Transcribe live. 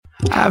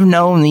I've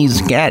known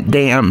these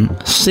goddamn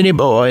city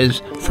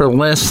boys for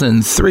less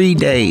than 3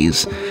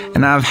 days,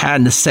 and I've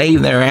had to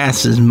save their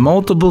asses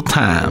multiple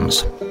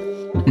times.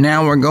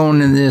 Now we're going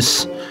to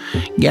this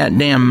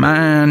goddamn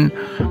mine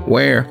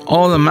where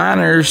all the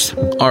miners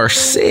are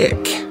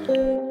sick.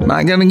 Am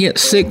I gonna get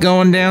sick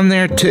going down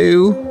there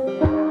too?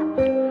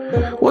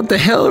 What the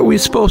hell are we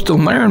supposed to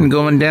learn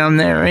going down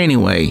there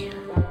anyway?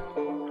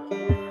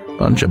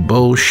 Bunch of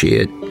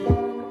bullshit.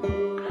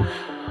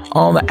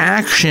 All the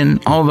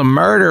action, all the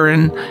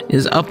murdering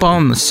is up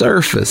on the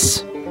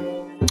surface.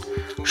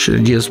 Should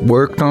have just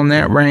worked on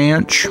that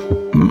ranch.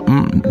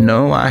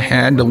 No, I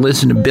had to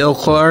listen to Bill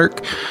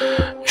Clark.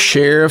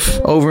 Sheriff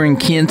over in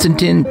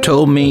Kensington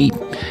told me,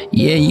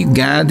 yeah, you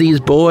guide these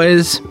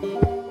boys,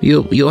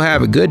 you'll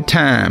have a good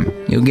time.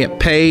 You'll get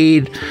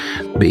paid,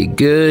 be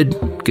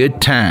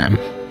good time.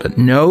 But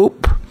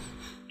nope.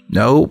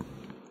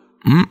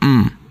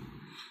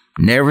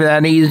 Never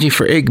that easy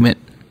for Igmit.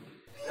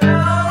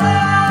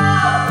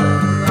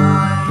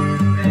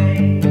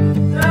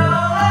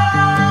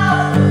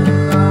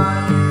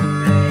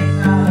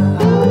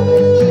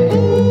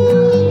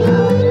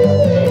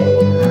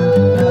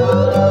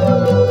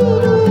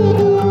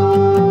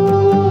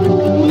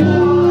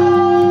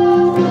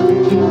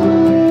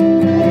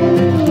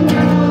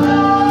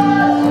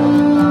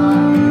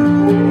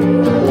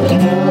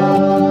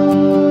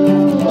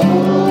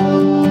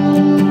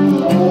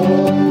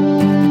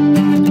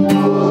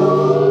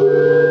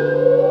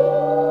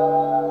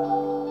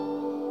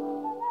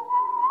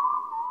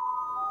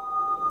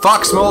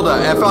 Fox Mulder,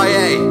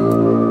 FIA.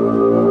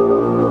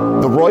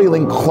 The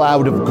roiling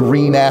cloud of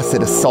green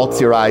acid assaults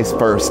your eyes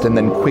first, and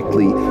then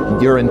quickly,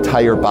 your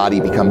entire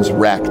body becomes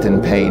racked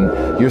in pain,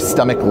 your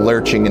stomach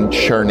lurching and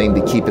churning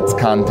to keep its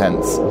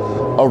contents.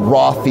 A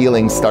raw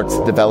feeling starts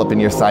to develop in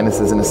your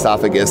sinuses and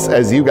esophagus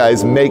as you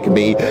guys make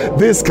me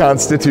this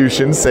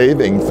Constitution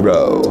saving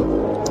throw.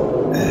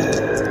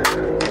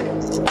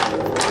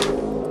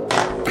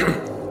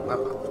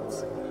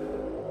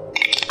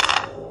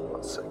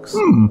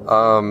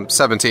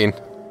 17.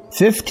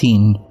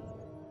 15.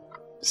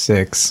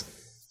 6.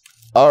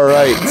 All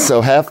right,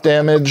 so half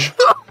damage.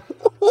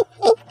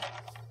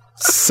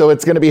 So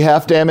it's going to be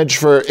half damage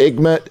for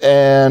Igmit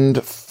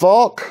and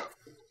Falk.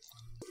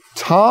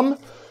 Tom,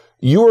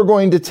 you are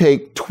going to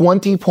take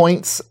 20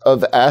 points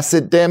of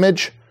acid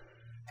damage.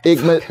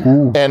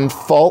 Igmit and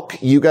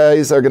Falk, you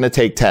guys are going to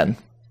take 10.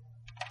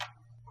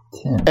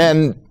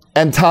 And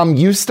Tom,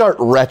 you start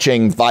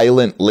retching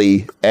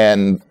violently,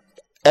 and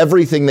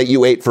everything that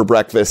you ate for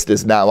breakfast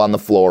is now on the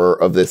floor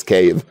of this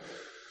cave.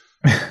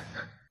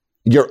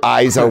 Your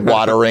eyes are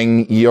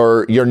watering.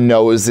 Your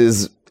nose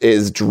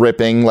is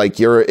dripping. Like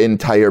your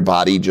entire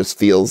body just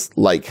feels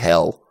like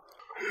hell.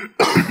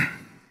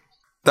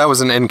 That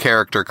was an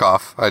in-character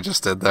cough I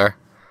just did there.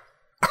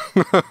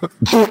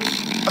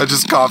 I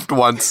just coughed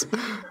once.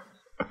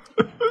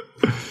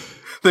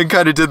 Then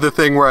kind of did the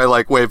thing where I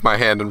like waved my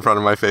hand in front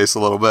of my face a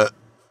little bit.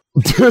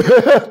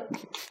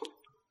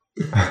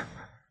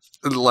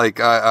 Like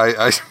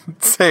I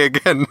say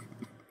again,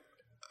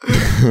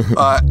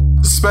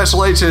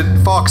 Special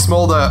Agent Fox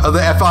Mulder of the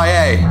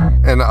FIA,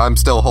 and I'm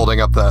still holding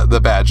up the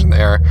badge in the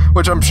air,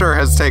 which I'm sure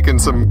has taken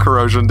some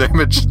corrosion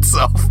damage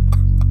itself.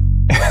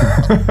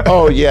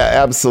 Oh yeah,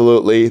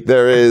 absolutely.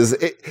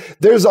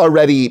 There's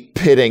already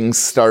pitting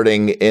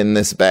starting in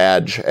this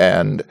badge,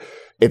 and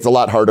it's a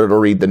lot harder to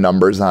read the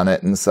numbers on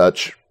it and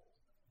such.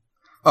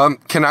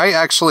 Can I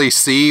actually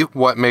see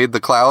what made the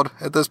cloud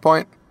at this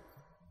point?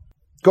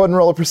 Go ahead and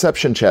roll a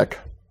perception check.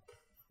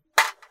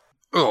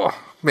 Oh,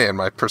 man,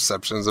 my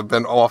perceptions have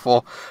been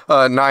awful.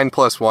 9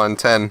 plus 1,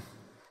 10.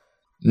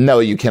 No,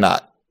 you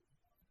cannot.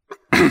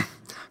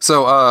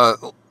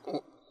 So,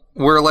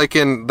 we're like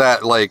in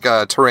that like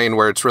terrain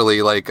where it's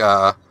really like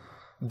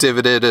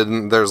divoted,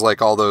 and there's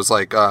like all those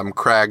like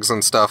crags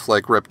and stuff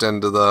like ripped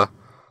into the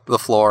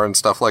floor and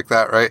stuff like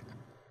that, right?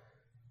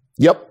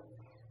 Yep.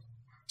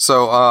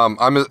 So,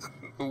 I'm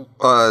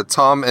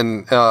Tom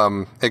and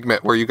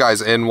Igmit, were you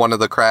guys in one of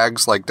the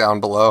crags, like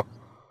down below?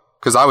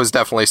 Because I was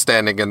definitely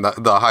standing in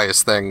the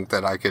highest thing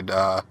that I could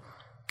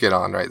get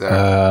on right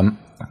there.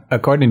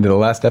 According to the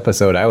last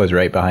episode, I was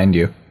right behind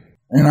you.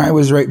 And I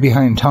was right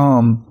behind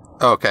Tom.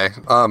 Okay.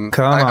 Come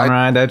on,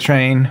 ride that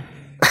train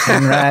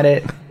and ride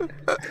it.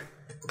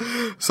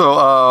 So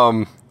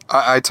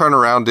I turn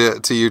around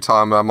to you,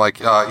 Tom. I'm like,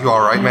 you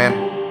all right,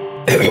 man?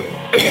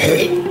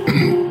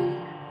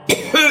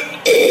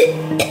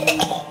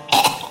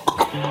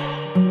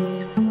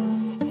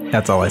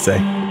 That's all I say.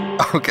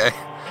 Okay.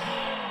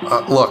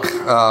 Look,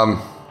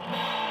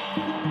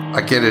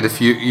 I get it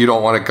if you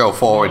don't want to go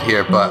forward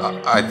here,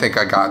 but I think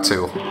I got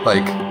to.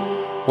 Like,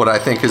 what I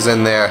think is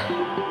in there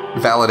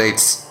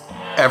validates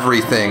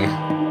everything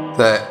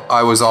that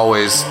I was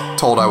always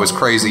told I was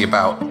crazy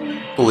about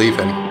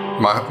believing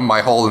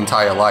my whole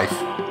entire life.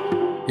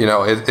 You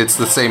know, it's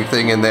the same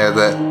thing in there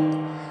that,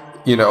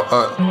 you know,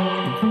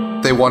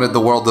 they wanted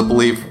the world to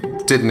believe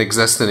didn't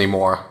exist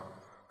anymore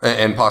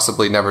and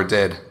possibly never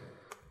did.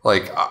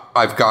 Like,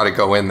 I've got to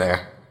go in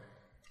there.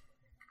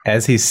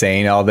 As he's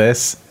saying all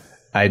this,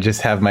 I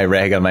just have my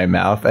rag on my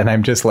mouth and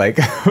I'm just like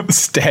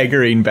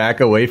staggering back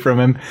away from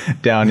him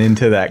down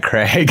into that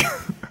crag.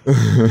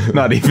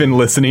 Not even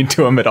listening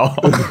to him at all.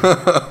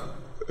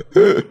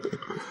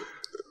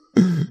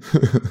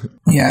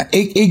 Yeah,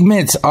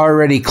 Igmit's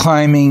already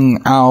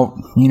climbing out,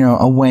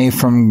 away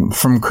from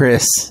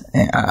Chris,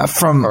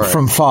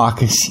 from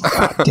Fox.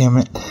 God damn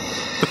it!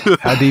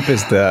 How deep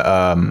is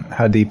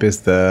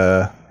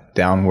the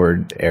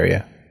downward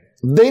area?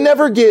 They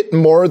never get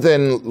more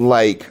than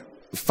like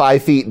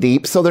 5 feet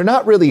deep, so they're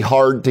not really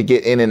hard to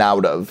get in and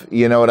out of.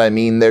 You know what I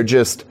mean? They're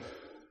just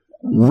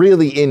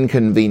really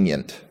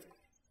inconvenient.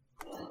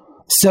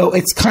 So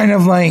it's kind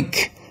of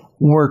like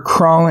we're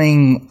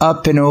crawling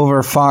up and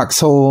over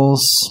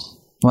foxholes.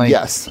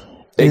 Yes,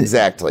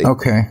 exactly.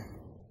 Okay.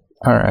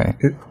 All right.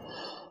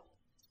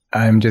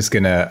 I'm just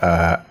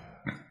gonna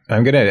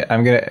I'm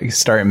gonna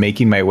start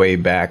making my way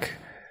back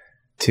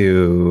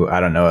to, I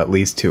don't know, at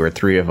least 2 or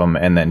 3 of them,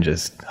 and then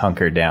just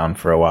hunker down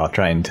for a while,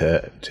 trying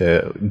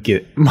to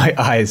get my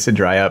eyes to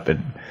dry up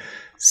and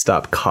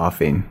stop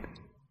coughing.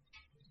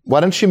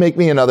 Why don't you make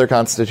me another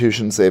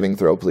Constitution saving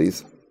throw,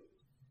 please?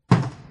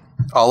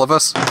 All of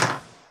us?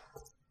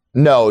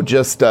 No,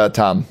 just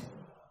Tom.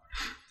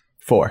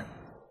 4.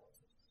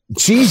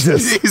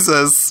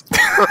 Jesus.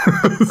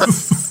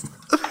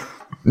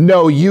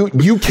 No,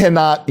 you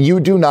cannot. You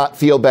do not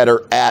feel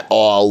better at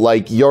all.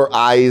 Like, your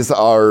eyes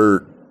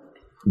are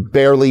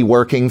barely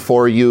working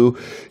for you.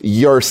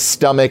 Your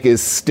stomach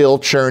is still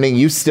churning.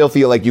 You still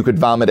feel like you could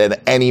vomit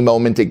at any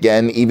moment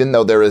again, even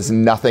though there is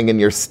nothing in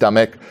your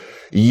stomach.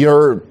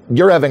 You're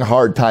having a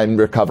hard time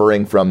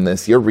recovering from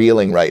this. You're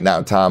reeling right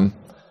now, Tom.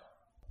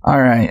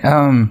 All right.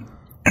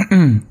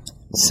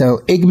 So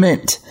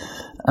Igmit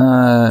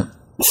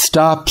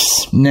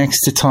stops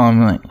next to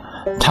Tom. Like,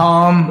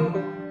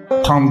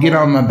 Tom, get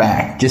on my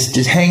back. Just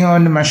hang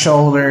on to my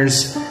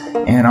shoulders,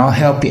 and I'll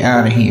help you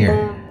out of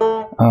here.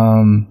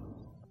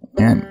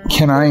 And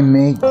can I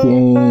make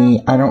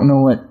I don't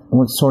know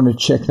what sort of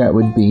check that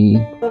would be.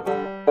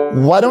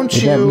 Why don't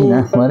Would that be an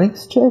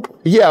athletics check?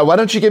 Yeah, why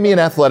don't you give me an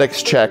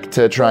athletics check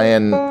to try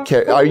and...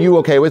 Are you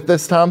okay with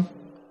this, Tom?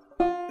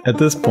 At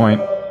this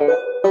point,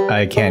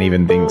 I can't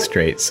even think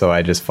straight, so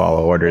I just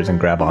follow orders and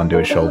grab onto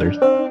his shoulders.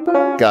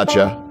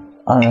 Gotcha.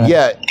 All right.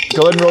 Yeah,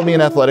 go ahead and roll me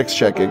an athletics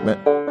check, Igmit.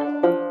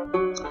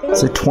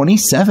 It's a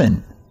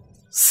 27.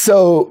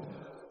 So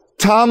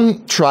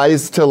Tom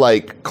tries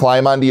to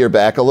climb onto your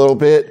back a little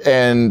bit,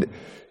 and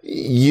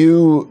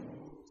you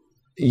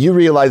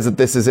realize that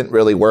this isn't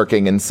really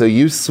working, and so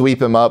you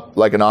sweep him up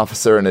like an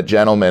officer and a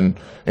gentleman,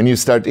 and you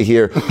start to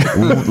hear,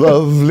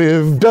 "Love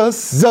lift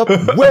us up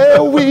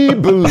where we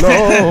belong."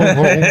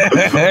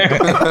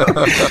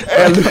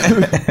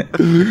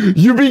 And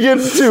you begin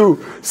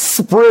to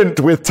sprint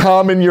with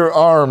Tom in your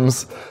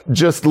arms,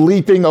 just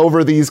leaping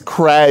over these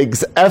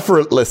crags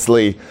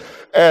effortlessly,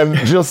 and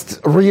just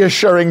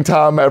reassuring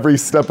Tom every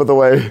step of the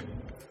way.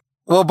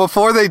 Well,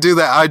 before they do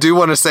that, I do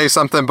want to say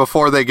something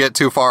before they get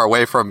too far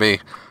away from me.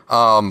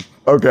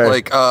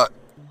 Okay.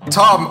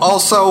 Tom,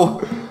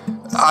 also,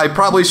 I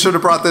probably should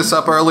have brought this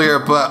up earlier,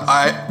 but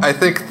I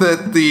think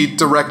that the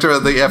director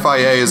of the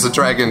FIA is a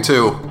dragon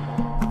too.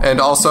 And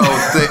also,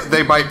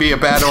 they might be a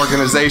bad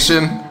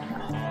organization.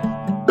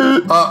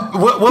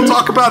 We'll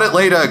talk about it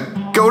later.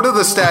 Go to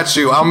the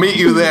statue. I'll meet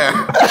you there.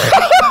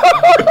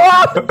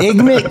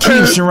 Igmit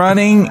keeps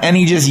running, and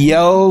he just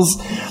yells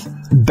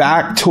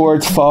back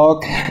towards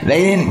Falk.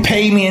 "They didn't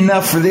pay me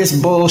enough for this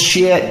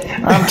bullshit.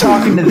 I'm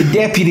talking to the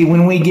deputy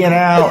when we get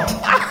out."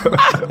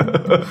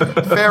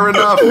 Fair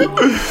enough.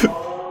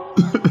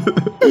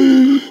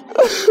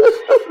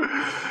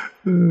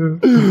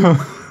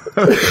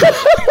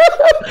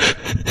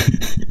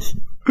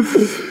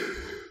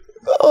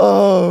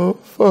 Oh,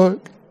 fuck.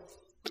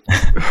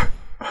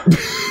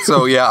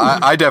 So, yeah,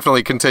 I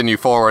definitely continue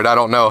forward. I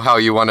don't know how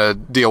you want to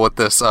deal with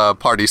this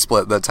party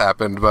split that's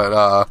happened,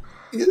 but...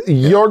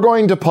 You're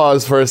going to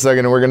pause for a second,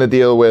 and we're going to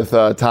deal with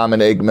Tom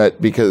and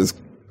Igmit, because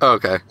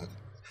okay,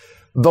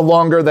 the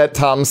longer that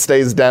Tom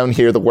stays down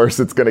here, the worse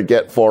it's going to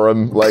get for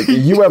him.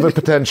 You have a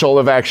potential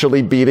of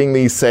actually beating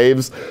these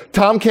saves.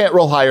 Tom can't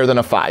roll higher than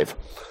a 5.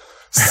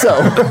 So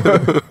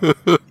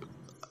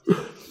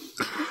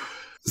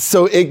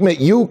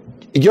Igmit,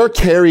 you're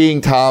carrying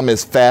Tom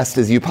as fast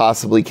as you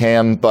possibly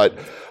can, but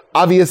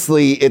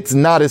obviously it's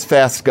not as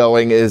fast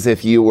going as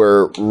if you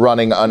were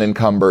running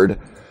unencumbered.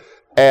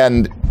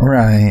 And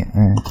right.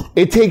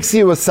 It takes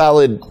you a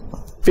solid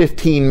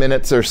 15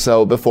 minutes or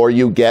so before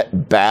you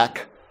get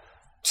back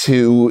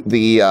to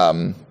the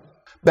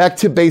back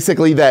to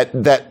basically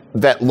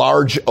that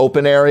large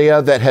open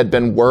area that had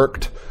been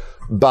worked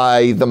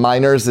by the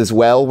miners as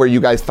well, where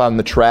you guys found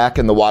the track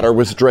and the water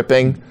was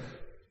dripping.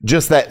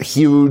 Just that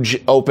huge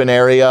open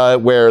area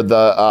where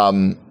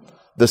the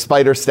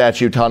spider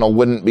statue tunnel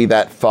wouldn't be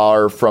that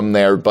far from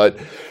there, but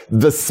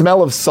the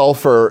smell of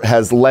sulfur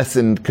has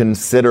lessened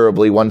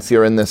considerably once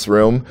you're in this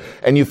room,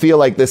 and you feel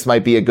like this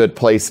might be a good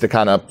place to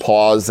kind of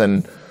pause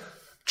and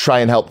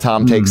try and help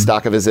Tom take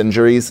stock of his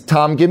injuries.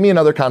 Tom, give me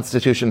another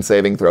Constitution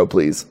saving throw,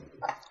 please.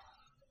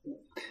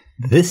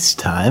 This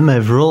time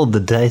I've rolled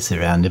the dice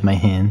around in my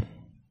hand.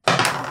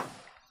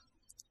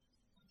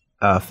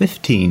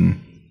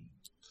 15.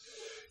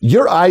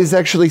 Your eyes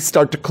actually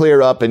start to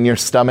clear up and your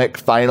stomach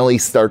finally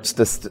starts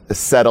to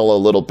settle a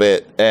little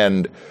bit,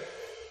 and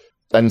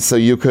so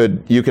you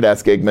could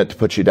ask Igmit to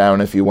put you down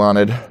if you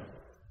wanted.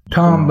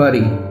 Tom,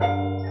 buddy,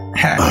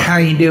 how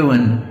you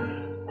doing?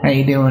 How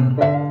you doing?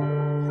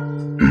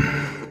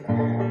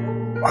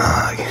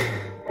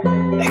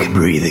 I can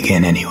breathe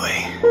again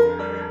anyway.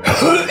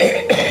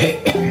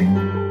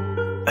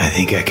 I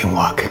think I can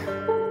walk.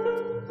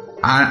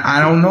 I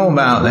don't know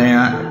about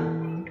that.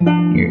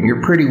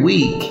 You're pretty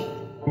weak.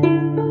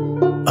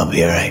 I'll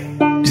be alright.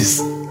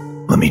 Just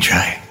let me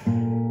try.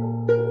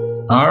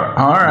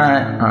 All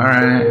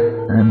right.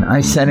 And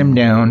I set him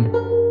down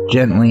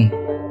gently.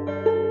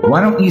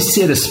 Why don't you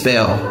sit a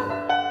spell?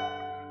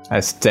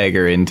 I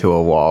stagger into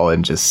a wall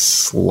and just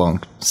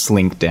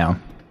slink down.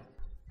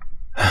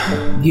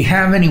 Do you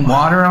have any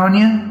water on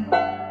you?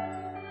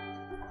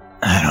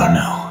 I don't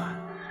know.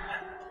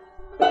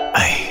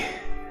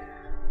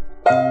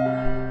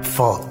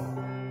 Falk.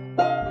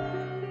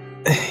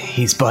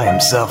 He's by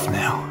himself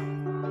now.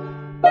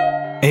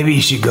 Maybe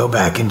you should go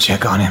back and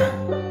check on him.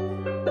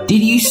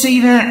 Did you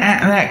see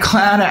that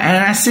cloud of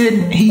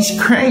acid? He's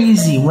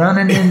crazy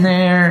running in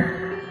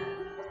there.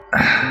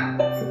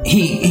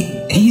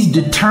 He's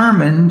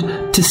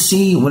determined to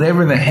see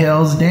whatever the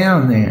hell's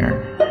down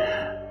there.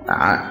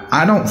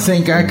 I don't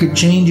think I could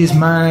change his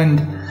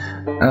mind.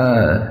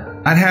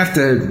 I'd have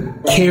to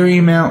carry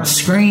him out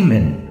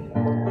screaming.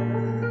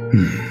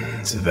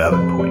 It's a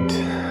valid point.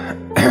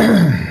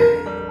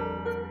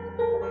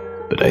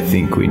 But I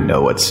think we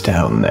know what's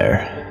down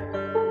there.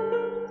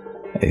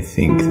 I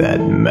think that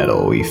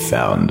metal we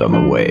found on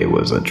the way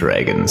was a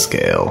dragon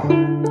scale.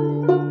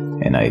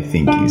 And I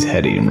think he's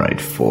heading right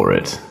for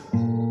it.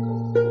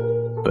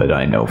 But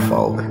I know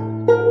Falk.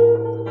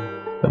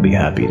 He'll be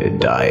happy to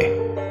die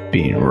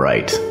being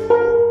right.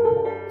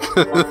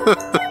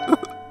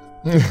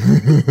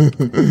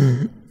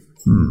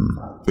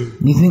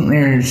 You think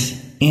there's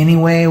any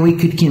way we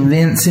could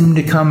convince him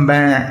to come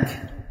back?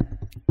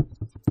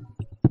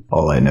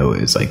 All I know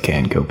is I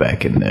can't go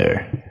back in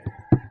there.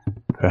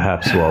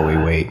 Perhaps while we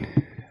wait,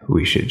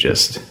 we should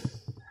just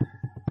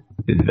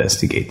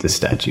investigate the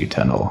statue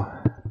tunnel.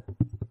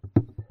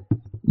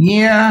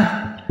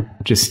 Yeah.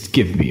 Just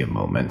give me a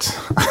moment.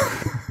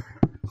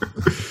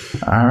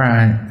 All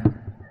right.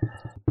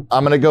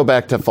 I'm going to go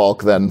back to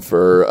Falk then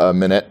for a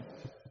minute.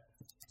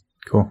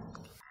 Cool.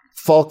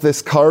 Falk,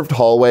 this carved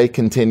hallway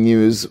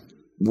continues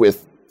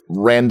with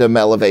random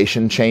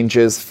elevation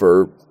changes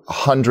for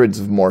hundreds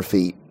of more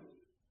feet.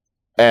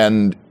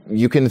 And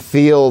you can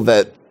feel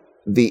that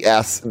the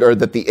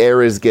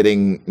air is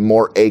getting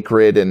more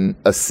acrid and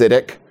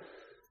acidic,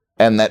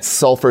 and that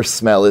sulfur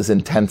smell is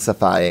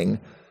intensifying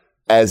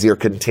as you're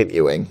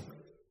continuing.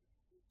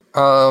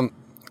 Can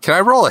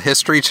I roll a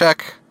history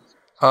check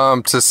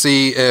to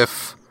see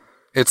if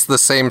it's the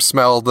same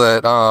smell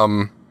that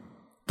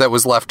that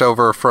was left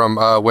over from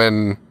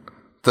when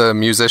the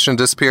musician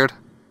disappeared?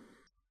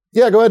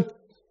 Yeah, go ahead.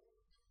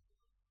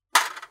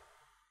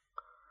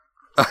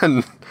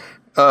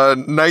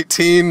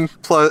 19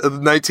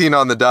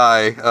 on the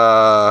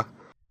die,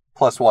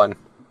 plus 1.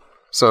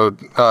 So,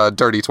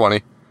 dirty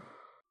 20.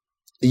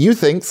 You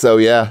think so,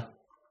 yeah.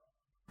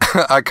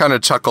 I kind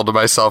of chuckled to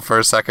myself for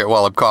a second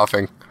while I'm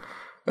coughing.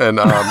 And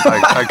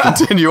I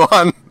continue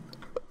on.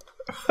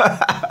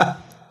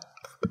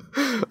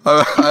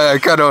 I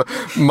kind of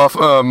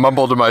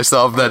mumble to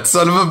myself, that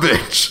son of a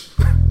bitch.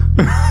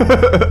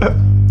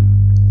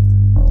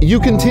 You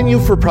continue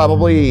for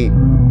probably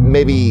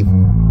maybe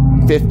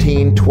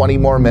 15, 20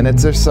 more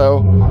minutes or so,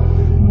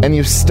 and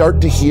you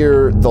start to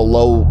hear the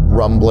low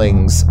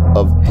rumblings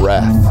of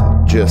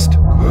breath, just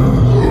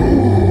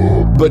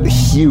but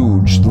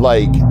huge,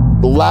 like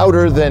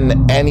louder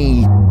than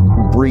any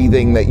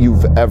breathing that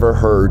you've ever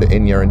heard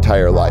in your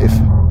entire life.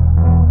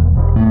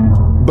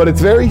 But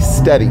it's very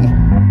steady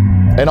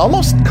and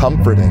almost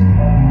comforting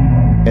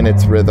in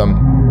its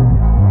rhythm.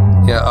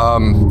 Yeah,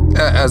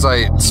 as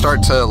I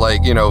start to,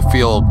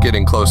 feel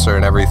getting closer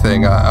and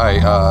everything,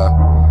 I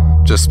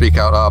just speak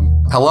out,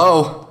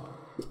 hello?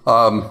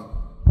 I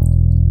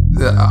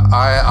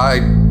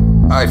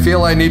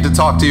feel I need to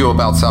talk to you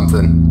about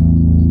something.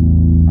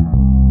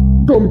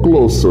 Come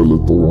closer,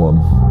 little one.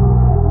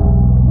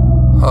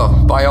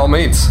 Oh, by all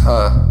means.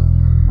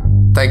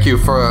 Thank you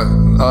for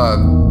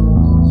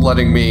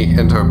letting me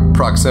into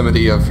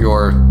proximity of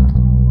your,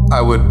 I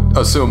would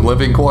assume,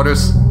 living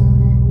quarters.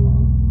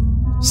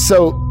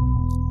 So,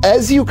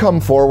 as you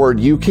come forward,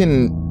 you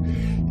can...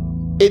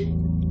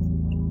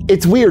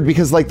 It's weird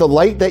because, the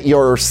light that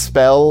your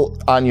spell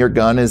on your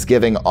gun is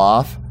giving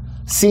off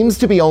seems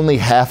to be only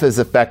half as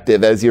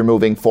effective as you're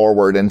moving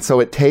forward, and so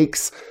it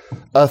takes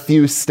a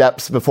few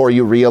steps before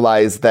you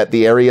realize that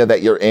the area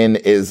that you're in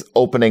is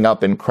opening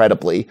up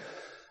incredibly.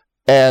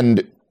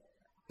 And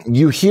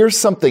you hear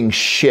something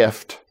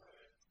shift,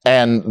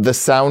 and the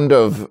sound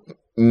of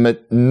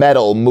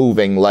metal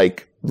moving,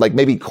 like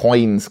maybe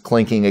coins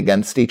clinking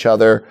against each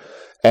other,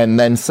 and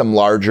then some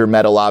larger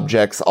metal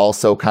objects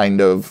also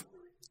kind of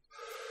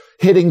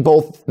hitting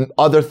both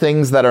other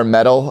things that are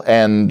metal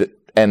and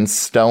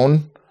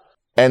stone.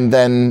 And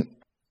then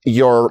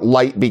your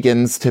light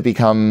begins to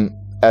become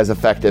as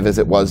effective as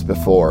it was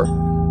before.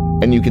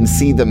 And you can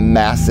see the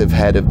massive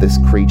head of this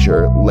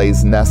creature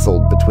lays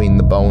nestled between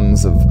the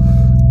bones of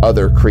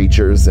other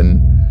creatures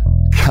and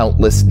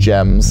countless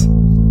gems.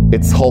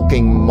 Its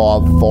hulking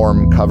mauve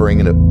form covering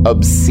an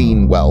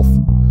obscene wealth.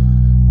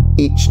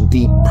 Each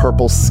deep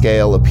purple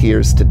scale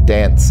appears to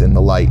dance in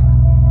the light.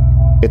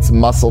 Its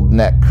muscled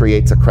neck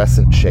creates a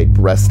crescent shape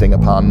resting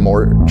upon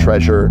more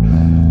treasure,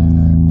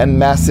 and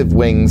massive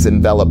wings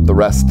envelop the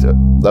rest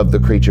of the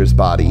creature's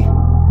body.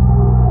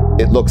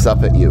 It looks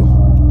up at you,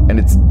 and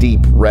its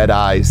deep red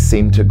eyes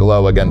seem to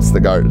glow against the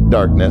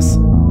darkness.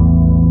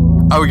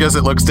 I guess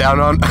it looks down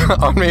on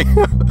me.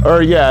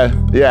 Or yeah,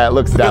 it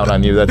looks down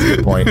on you. That's a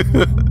good point.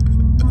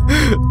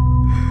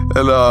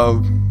 And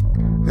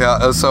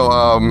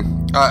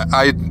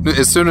I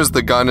as soon as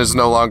the gun is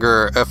no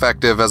longer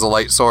effective as a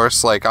light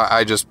source, like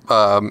I just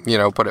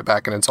put it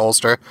back in its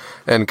holster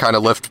and kind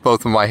of lift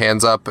both of my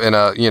hands up in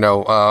a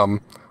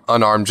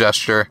unarmed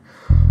gesture,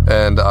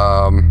 and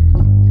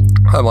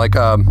I'm like,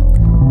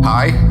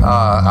 hi,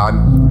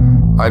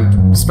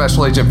 I'm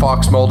Special Agent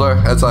Fox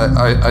Mulder, as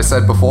I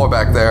said before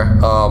back there.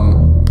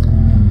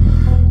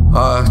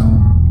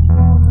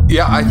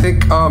 I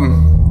think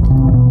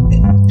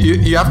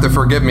you have to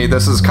forgive me.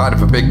 This is kind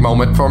of a big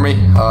moment for me.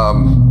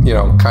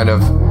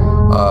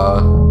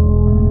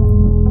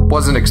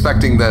 Wasn't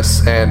expecting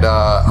this, and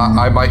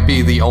I might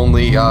be the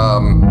only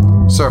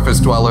surface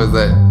dweller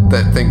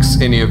that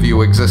thinks any of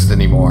you exist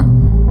anymore.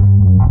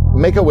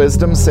 Make a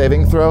wisdom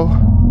saving throw.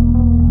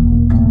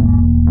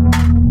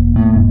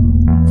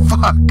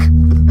 Fuck.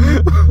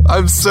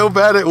 I'm so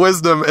bad at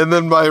wisdom, and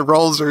then my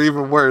rolls are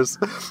even worse.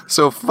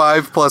 So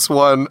 5 +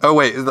 1. Oh,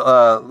 wait.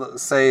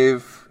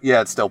 Save.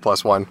 Yeah, it's still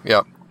 +1.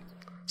 Yep.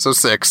 So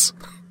 6.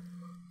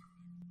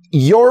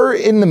 You're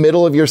in the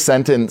middle of your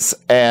sentence,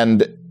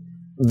 and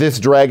this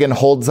dragon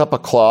holds up a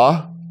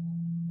claw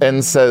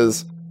and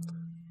says,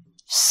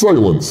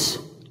 "Silence."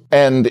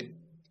 And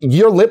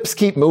your lips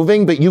keep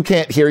moving, but you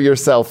can't hear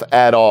yourself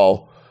at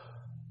all.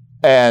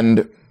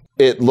 And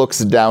it looks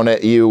down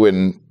at you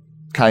and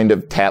kind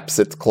of taps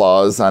its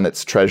claws on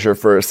its treasure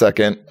for a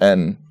second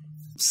and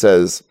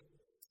says,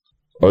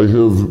 "I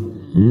have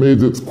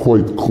made it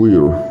quite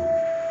clear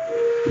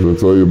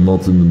that I am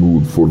not in the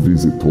mood for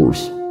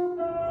visitors.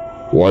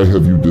 Why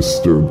have you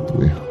disturbed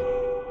me?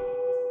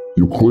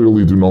 You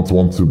clearly do not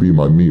want to be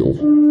my meal."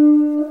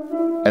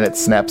 And it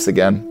snaps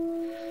again.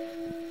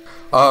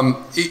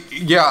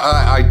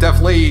 I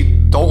definitely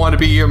don't want to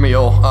be your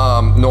meal,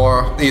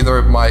 nor either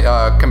of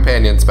my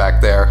companions back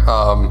there.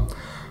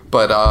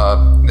 But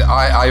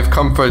I've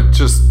come for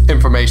just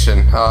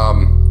information.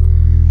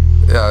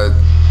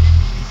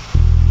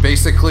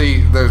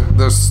 Basically,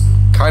 there's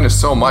kind of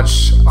so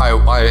much I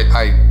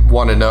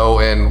want to know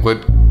and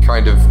would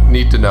kind of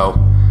need to know.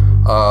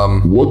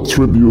 What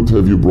tribute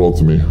have you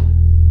brought me?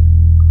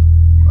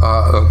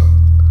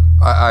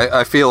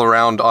 I feel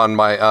around on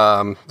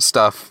my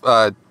stuff.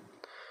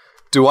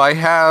 Do I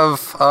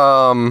have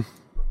the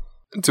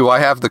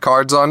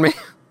cards on me?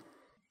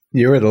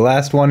 You were the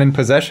last one in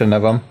possession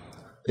of them.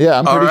 Yeah,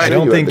 I'm pretty sure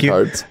you had the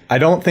cards. I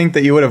don't think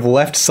that you would have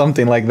left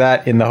something like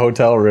that in the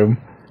hotel room.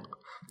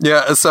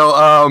 Yeah, so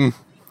I'm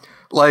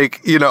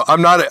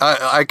not.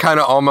 I kind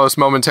of almost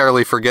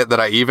momentarily forget that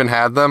I even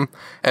had them,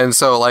 and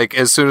so like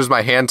as soon as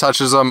my hand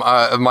touches them,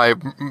 my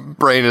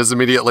brain is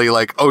immediately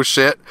like, "Oh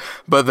shit!"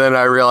 But then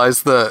I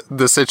realize the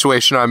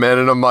situation I'm in,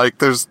 and I'm like,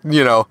 "There's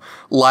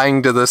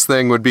lying to this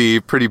thing would be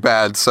pretty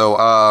bad." So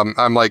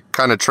I'm like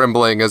kind of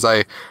trembling as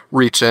I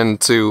reach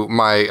into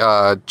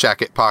my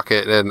jacket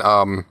pocket and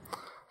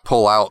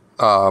pull out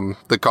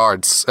the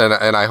cards,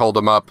 and I hold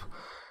them up,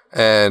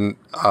 and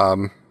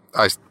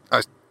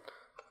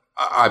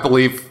I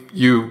believe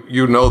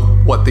you know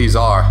what these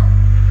are,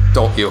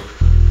 don't you?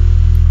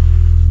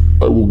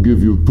 I will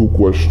give you 2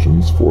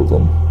 questions for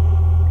them.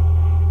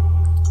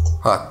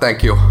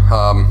 Thank you.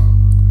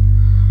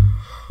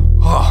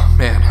 Oh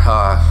man,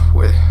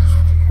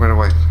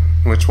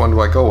 which one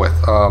do I go with?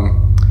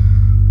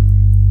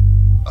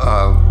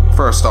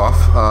 First off,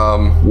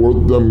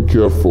 word them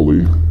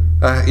carefully.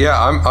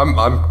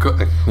 I'm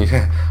good.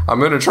 Yeah, I'm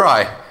gonna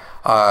try.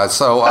 I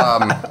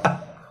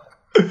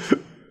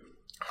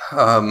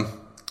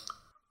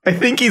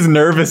think he's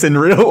nervous in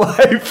real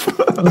life.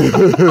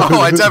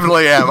 Oh, I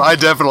definitely am.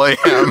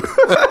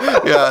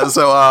 Yeah,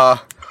 so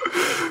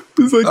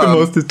this is like the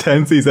most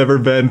tense he's ever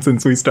been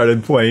since we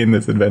started playing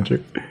this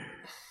adventure.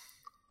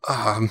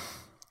 I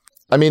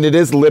mean, it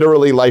is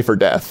literally life or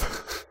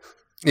death.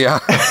 Yeah.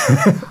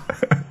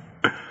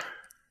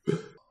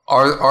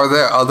 Are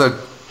there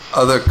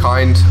other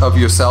kind of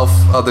yourself,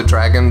 other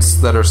dragons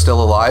that are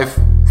still alive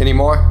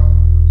anymore?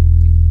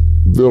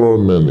 There are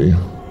many.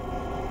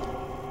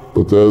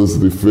 But as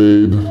they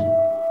fade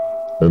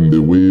and they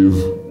weave,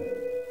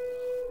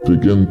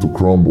 begin to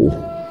crumble,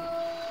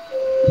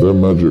 their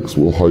magics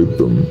will hide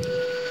them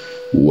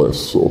less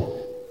so.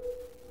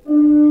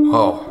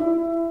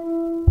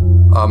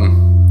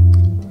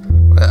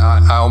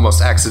 I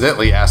almost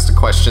accidentally asked a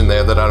question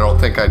there that I don't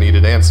think I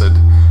needed answered.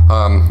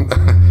 All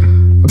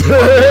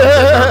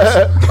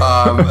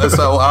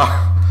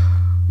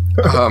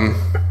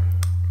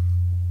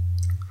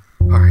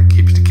right,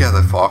 keep it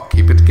together, Falk.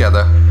 Keep it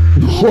together.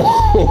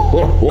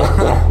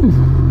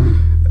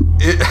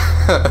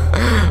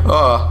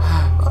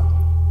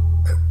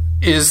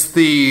 Is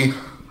the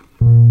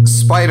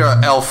spider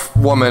elf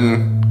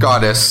woman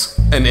goddess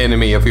an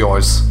enemy of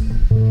yours?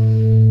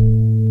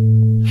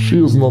 She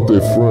is not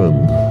a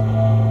friend,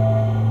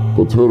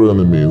 but her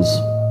enemies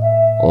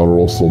are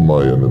also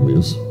my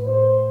enemies.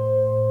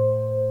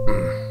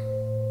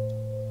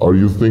 Are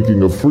you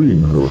thinking of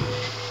freeing her?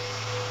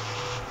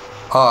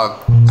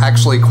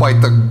 Actually,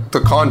 quite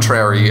the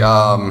contrary.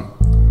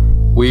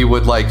 We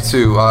would like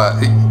to,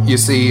 you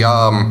see,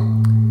 I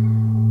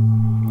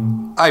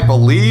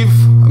believe,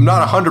 I'm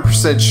not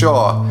 100%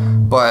 sure,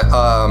 but,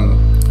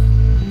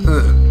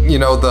 you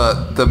know,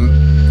 the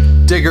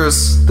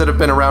diggers that have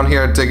been around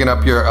here digging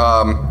up your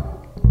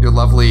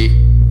lovely,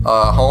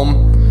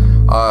 home,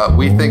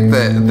 we think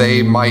that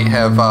they might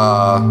have,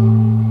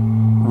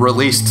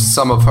 released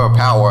some of her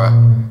power,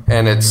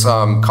 and it's,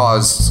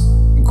 caused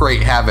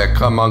great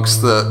havoc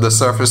amongst the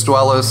surface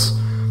dwellers,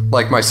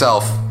 like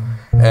myself,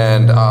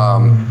 and,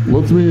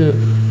 Let me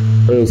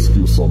ask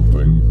you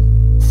something,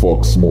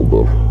 Fox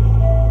Smolder.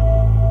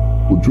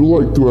 Would you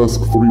like to ask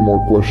 3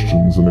 more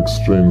questions in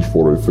exchange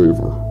for a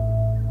favor?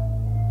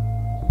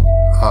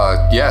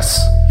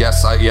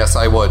 yes,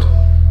 I would.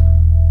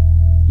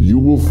 You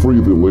will free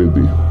the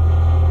lady.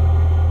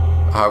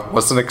 I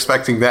wasn't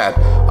expecting that.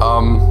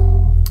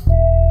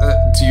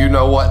 Do you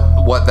know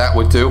what that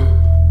would do?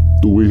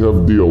 Do we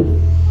have deal?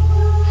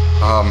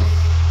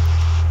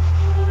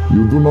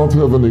 You do not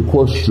have any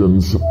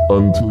questions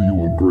until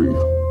you agree.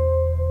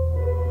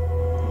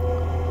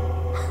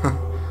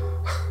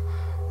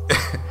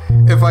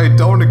 If I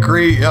don't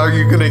agree, are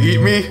you gonna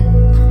eat me?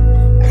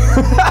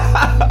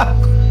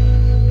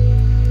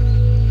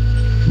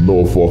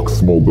 No, Fox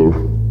Smolder.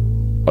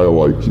 I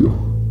like you.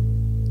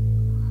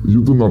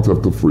 You do not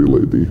have to free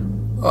lady.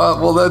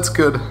 Well, that's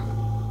good.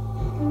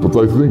 But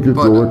I think it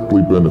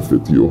directly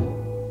benefit you.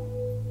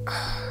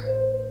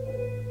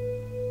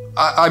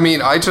 I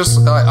mean, I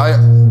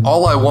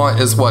all I want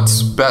is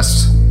what's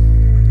best,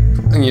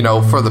 you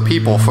know, for the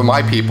people, for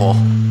my people,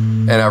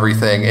 and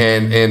everything.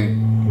 And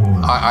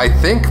I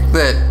think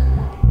that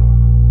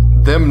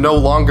them no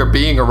longer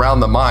being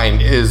around the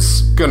mine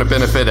is going to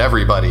benefit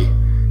everybody.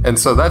 And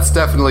so that's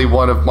definitely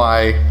one of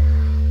my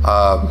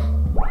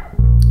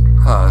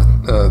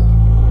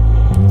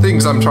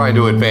things I'm trying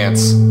to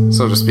advance,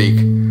 so to speak.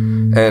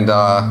 And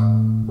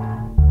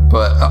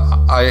but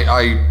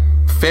I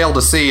fail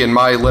to see in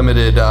my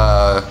limited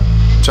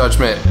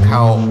judgment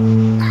how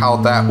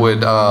that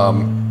would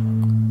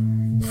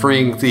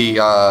freeing the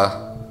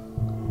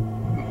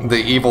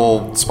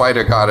evil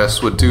spider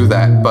goddess would do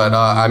that. But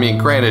I mean,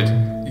 granted,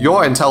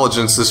 your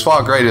intelligence is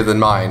far greater than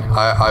mine,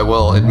 I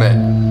will admit.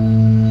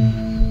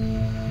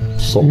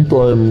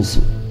 Sometimes,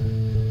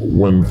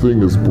 when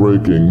thing is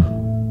breaking,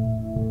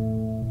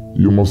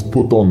 you must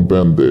put on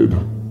Band-Aid.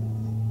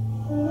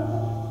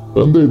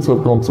 Band-Aids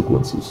have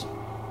consequences.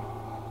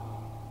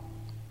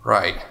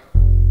 Right.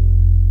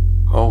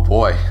 Oh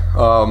boy.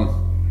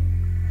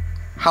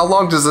 How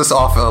long does this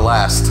offer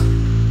last?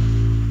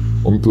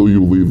 Until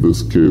you leave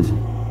this cave.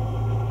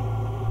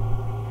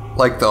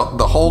 Like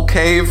the whole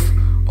cave?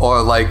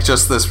 Or like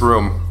just this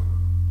room?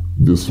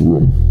 This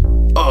room.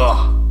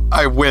 Ugh.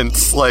 I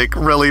wince, like,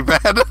 really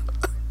bad.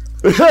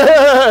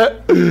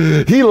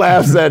 He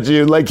laughs at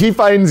you, like he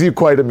finds you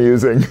quite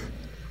amusing.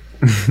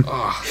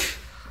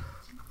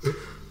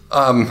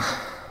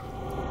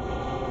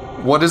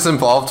 What is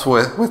involved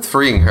with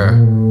freeing her?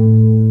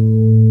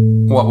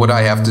 What would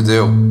I have to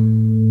do?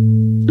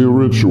 A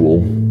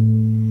ritual.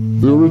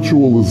 The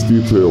ritual is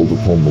detailed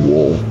upon the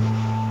wall.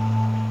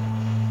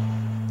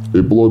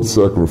 A blood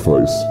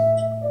sacrifice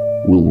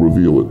will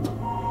reveal it.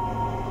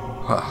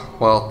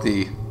 Well,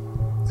 the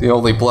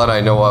only blood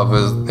I know of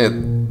is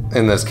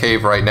in this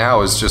cave right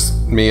now is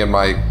just me and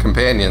my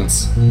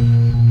companions.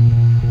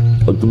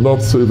 I did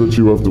not say that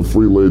you have to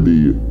free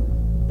lady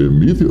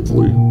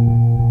immediately.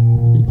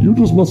 You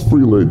just must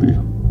free lady.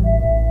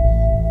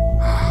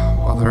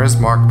 Well, there is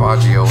Mark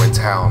Baggio in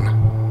town.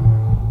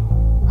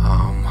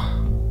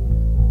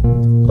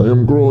 I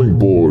am growing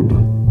bored.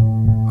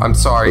 I'm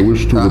sorry. I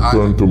wish to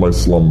return to my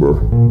slumber.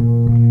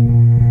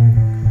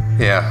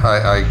 Yeah,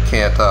 I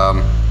can't,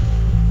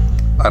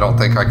 I don't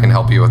think I can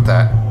help you with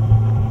that.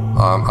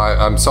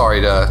 I'm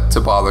sorry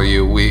to bother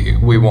you.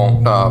 We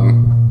won't,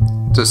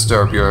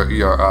 disturb your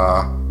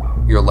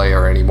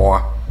lair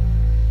anymore.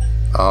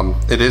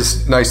 It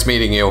is nice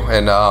meeting you,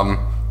 and,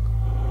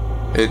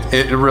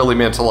 it really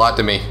meant a lot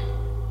to me.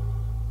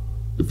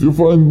 If you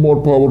find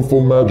more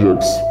powerful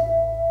magics,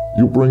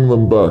 you bring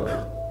them back.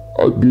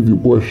 I'll give you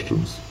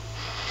questions.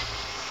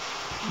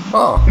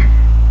 Oh.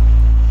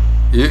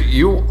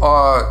 You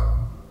are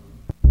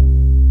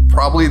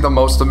probably the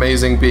most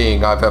amazing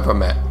being I've ever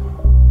met.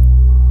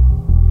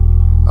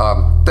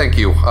 Thank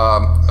you.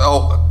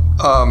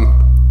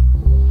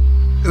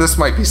 This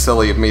might be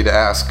silly of me to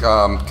ask.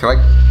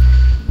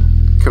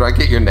 Could I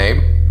get your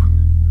name?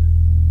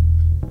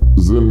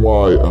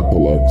 Zenwai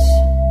Apalax.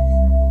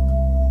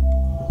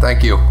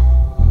 Thank you.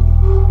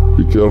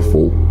 Be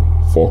careful,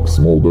 Fox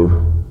Mulder.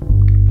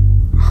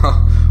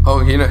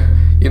 Oh,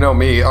 you know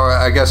me, or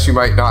I guess you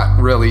might not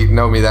really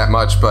know me that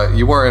much, but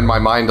you were in my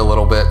mind a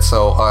little bit,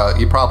 so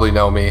you probably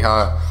know me.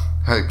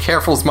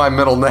 Careful's my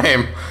middle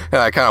name.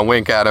 And I kind of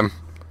wink at him.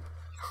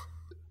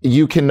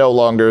 You can no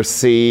longer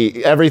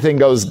see. Everything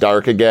goes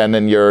dark again,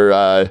 and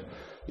you're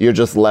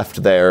just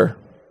left there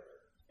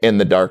in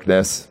the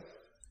darkness.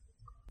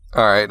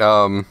 All right.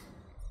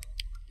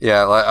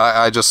 Yeah.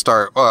 I just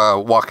start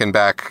walking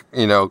back.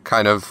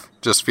 Kind of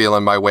just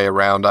feeling my way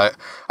around. I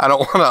don't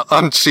want to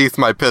unsheath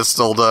my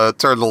pistol to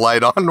turn the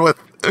light on with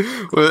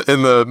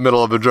in the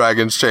middle of a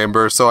dragon's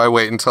chamber. So I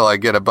wait until I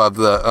get above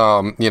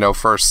the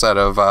first set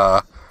of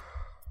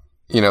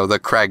the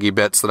craggy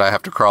bits that I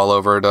have to crawl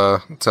over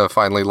to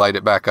finally light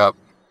it back up.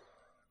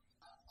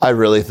 I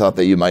really thought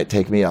that you might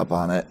take me up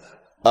on it.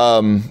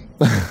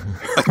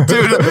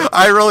 Dude,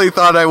 I really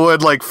thought I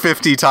would like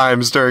 50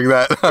 times during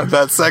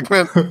that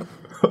segment.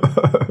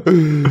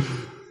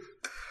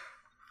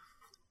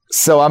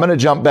 So I'm going to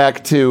jump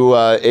back to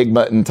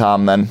Igma and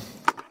Tom then,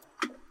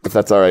 if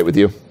that's all right with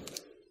you.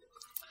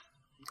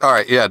 All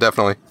right, yeah,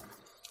 definitely.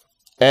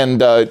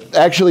 And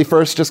actually,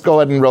 first, just go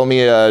ahead and roll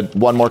me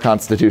one more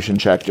Constitution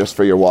check just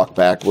for your walk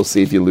back. We'll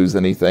see if you lose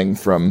anything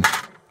from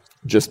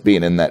just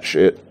being in that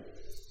shit.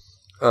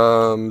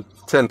 10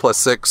 plus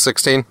 6,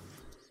 16.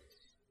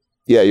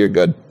 Yeah, you're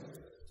good.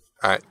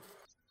 All right.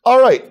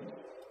 All right.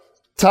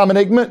 Tom and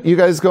Igma, you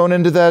guys going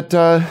into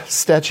that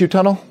statue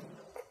tunnel?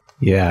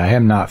 Yeah, I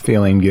am not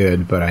feeling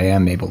good, but I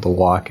am able to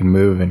walk and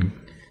move and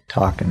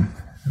talk, and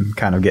I'm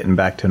kind of getting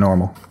back to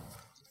normal.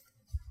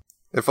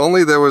 If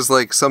only there was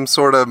like some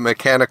sort of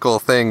mechanical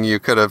thing you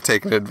could have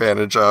taken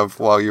advantage of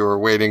while you were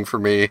waiting for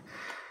me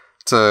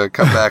to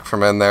come back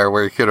from in there,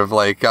 where you could have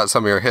like got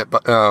some of your hit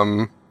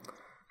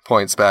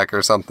points back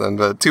or something.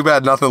 But too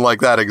bad nothing like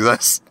that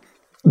exists.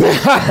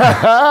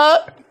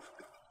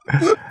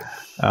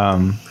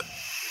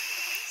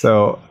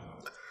 So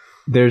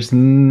there's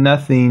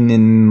nothing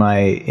in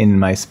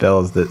my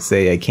spells that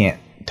say I can't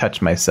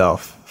touch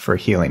myself for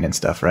healing and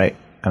stuff, right?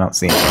 I don't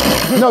see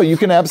anything. No, you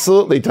can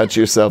absolutely touch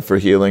yourself for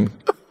healing.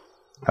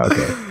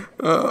 Okay.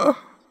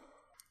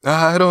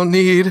 I don't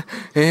need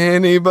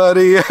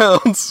anybody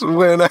else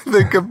when I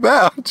think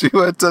about you.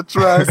 I touch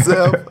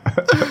myself.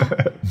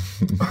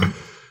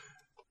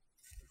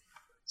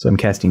 So I'm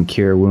casting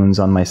Cure Wounds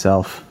on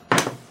myself.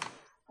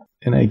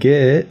 And I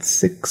get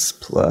 6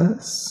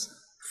 plus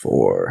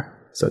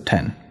 4, so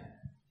 10.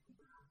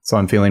 So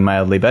I'm feeling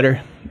mildly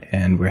better,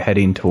 and we're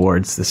heading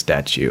towards the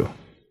statue.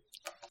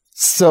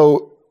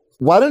 So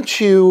why don't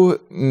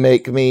you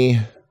make me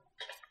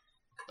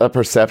a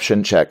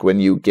perception check when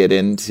you get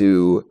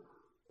into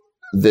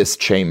this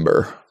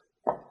chamber?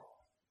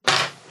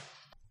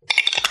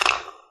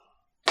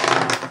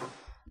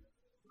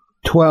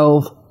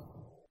 12.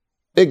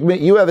 Igma,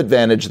 you have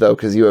advantage, though,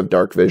 because you have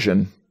dark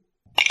vision.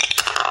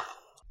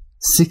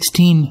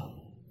 16.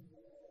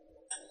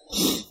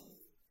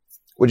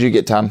 What'd you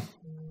get, Tom?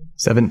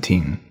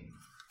 17.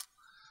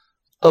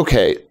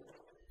 Okay.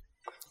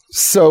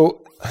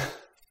 So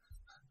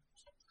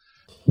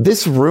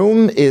this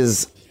room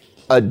is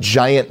a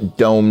giant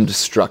domed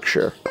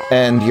structure,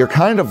 and you're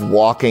kind of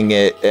walking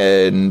it,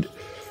 and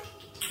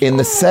in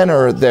the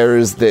center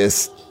there's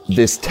this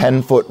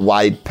 10-foot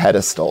wide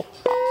pedestal,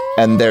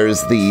 and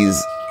there's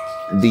these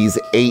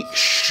 8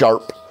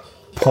 sharp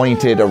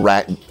pointed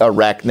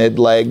arachnid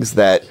legs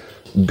that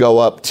go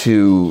up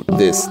to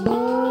this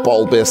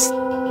bulbous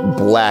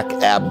black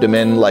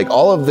abdomen. Like,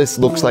 all of this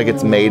looks like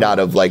it's made out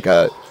of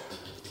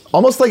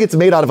almost like it's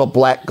made out of a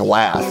black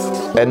glass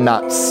and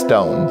not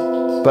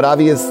stone. But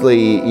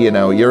obviously,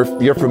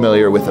 you're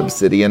familiar with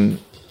obsidian.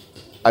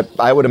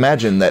 I would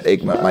imagine that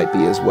Igma might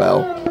be as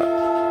well.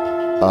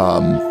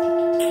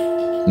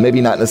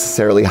 Maybe not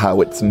necessarily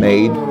how it's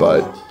made,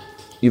 but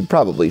you've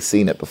probably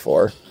seen it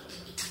before.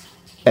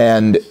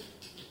 And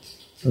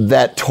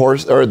that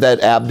torso, or that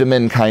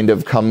abdomen, kind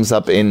of comes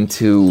up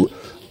into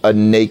a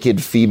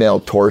naked female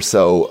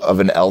torso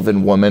of an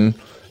elven woman,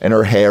 and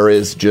her hair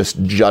is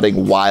just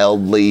jutting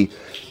wildly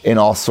in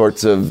all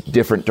sorts of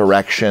different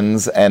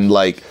directions, and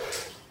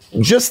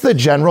just the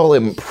general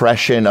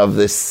impression of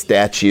this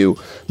statue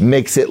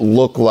makes it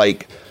look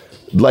like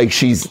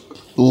she's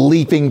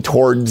leaping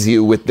towards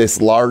you with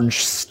this large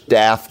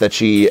staff that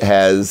she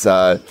has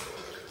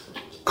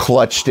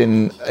clutched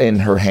in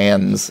her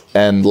hands,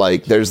 and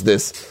there's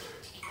this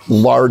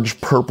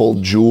large purple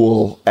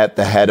jewel at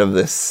the head of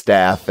this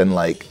staff, and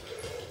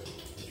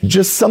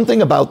just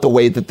something about the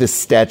way that this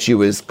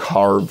statue is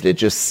carved, it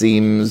just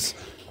seems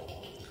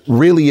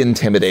really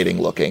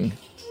intimidating looking.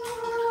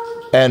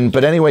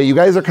 But anyway, you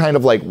guys are kind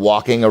of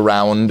walking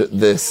around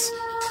this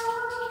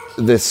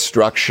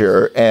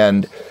structure,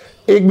 and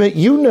Igma,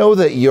 you know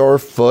that your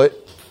foot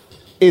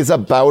is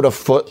about a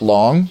foot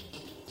long,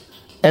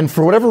 And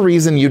for whatever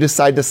reason, you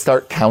decide to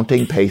start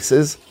counting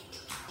paces.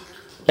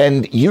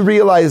 And you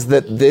realize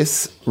that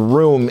this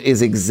room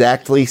is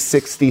exactly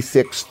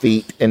 66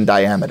 feet in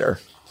diameter.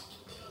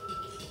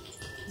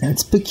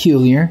 That's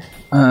peculiar.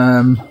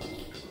 All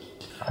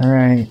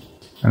right.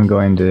 I'm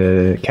going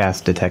to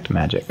cast Detect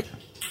Magic.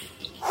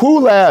 Whoo,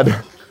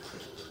 lad!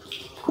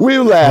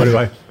 Whoo,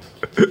 lad!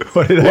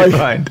 What did I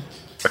find?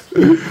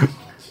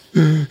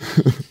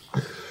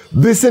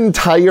 This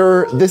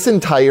entire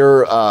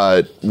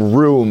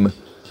room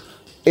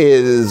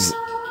is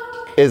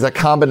a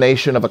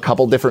combination of a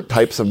couple different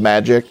types of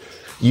magic.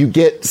 You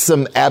get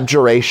some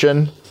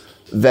abjuration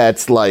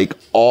that's like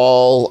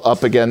all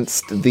up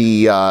against on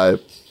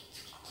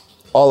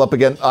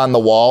the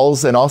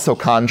walls, and also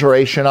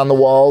conjuration on the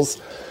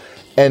walls.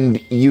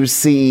 And you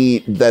see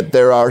that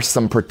there are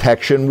some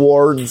protection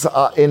wards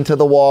into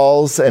the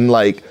walls, and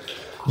like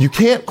you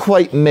can't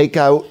quite make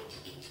out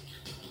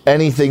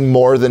anything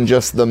more than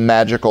just the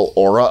magical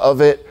aura of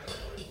it,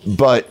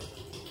 but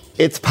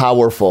it's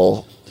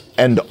powerful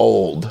and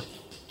old.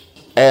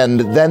 And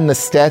then the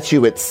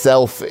statue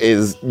itself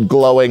is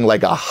glowing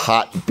like a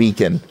hot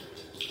beacon.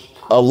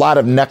 A lot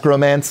of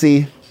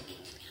necromancy,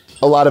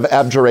 a lot of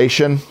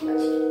abjuration,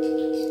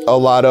 a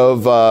lot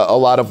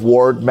of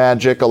ward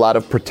magic, a lot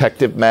of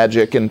protective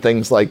magic, and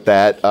things like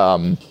that.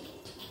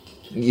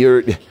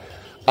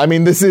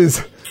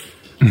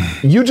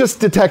 You just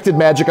detected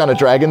magic on a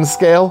dragon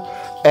scale,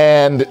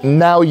 and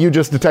now you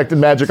just detected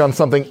magic on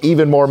something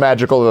even more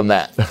magical than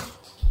that.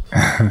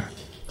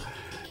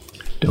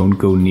 Don't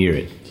go near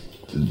it.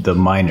 The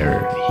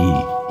miner,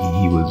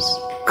 he was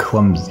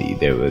clumsy.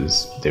 There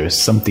was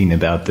something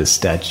about this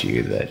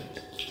statue that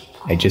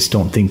I just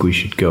don't think we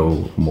should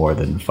go more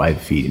than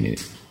 5 feet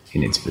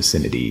in its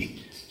vicinity.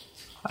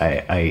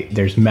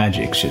 There's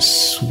magic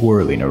just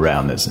swirling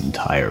around this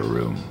entire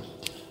room.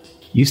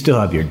 You still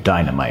have your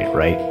dynamite,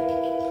 right?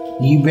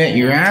 You bet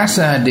your ass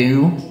I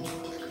do.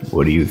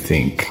 What do you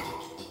think?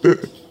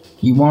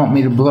 You want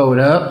me to blow it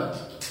up?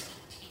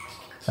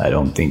 I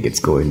don't think it's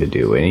going to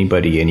do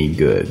anybody any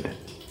good.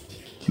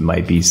 It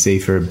might be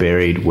safer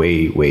buried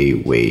way, way,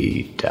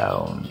 way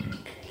down.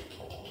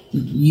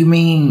 You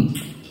mean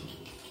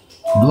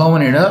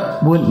blowing it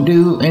up wouldn't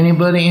do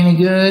anybody any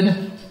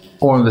good?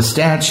 Or the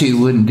statue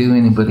wouldn't do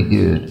anybody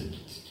good?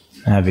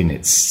 Having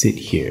it sit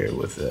here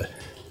with a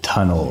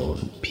tunnel,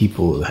 and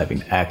people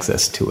having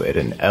access to it,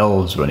 and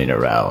elves running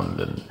around,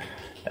 and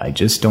I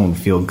just don't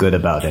feel good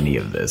about any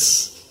of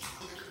this.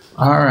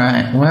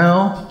 Alright,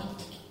 well,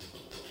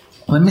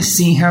 let me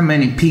see how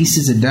many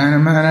pieces of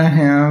dynamite I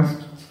have.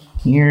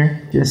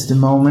 Here, just a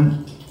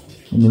moment.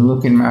 Let me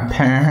look in my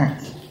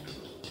pack.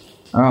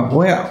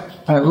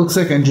 It looks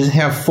like I just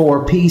have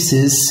 4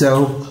 pieces,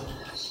 so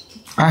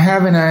I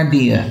have an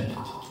idea.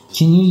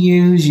 Can you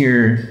use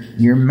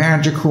your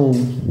magical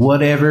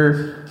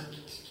whatever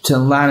to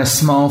light a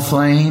small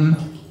flame?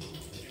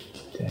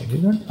 Did I do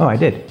that? Oh, I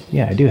did.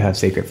 Yeah, I do have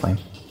Sacred Flame.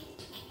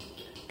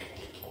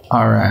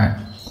 Alright.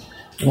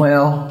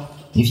 Well,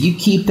 if you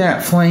keep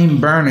that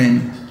flame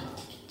burning,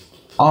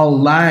 I'll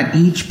light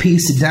each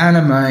piece of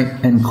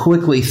dynamite and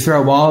quickly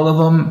throw all of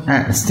them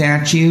at the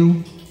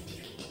statue.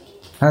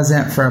 How's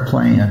that for a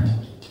plan?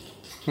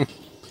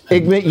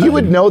 Igmit, you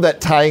would know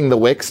that tying the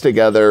wicks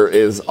together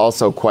is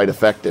also quite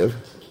effective.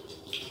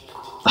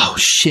 Oh,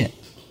 shit.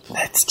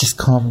 That's just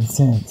common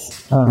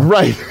sense.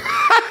 Right.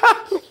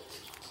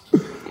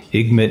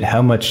 Igmit,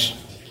 how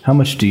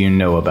much do you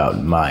know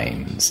about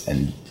mines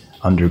and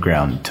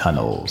underground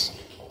tunnels?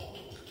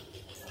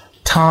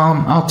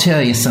 Tom, I'll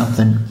tell you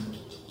something.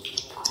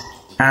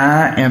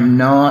 I am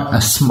not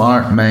a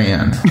smart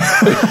man.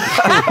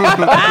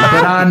 But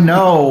I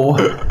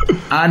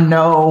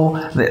know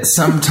that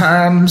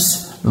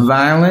sometimes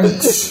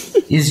violence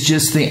is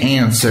just the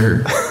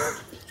answer.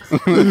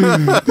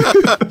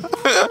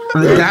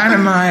 The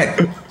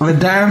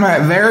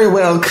dynamite very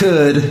well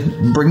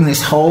could bring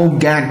this whole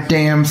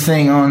goddamn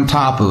thing on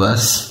top of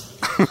us.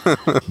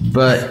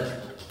 But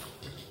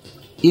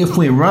if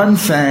we run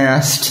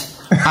fast,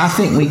 I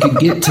think we could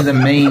get to the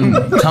main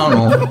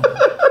tunnel.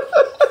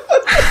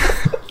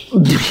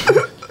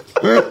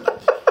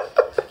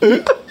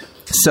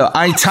 So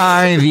I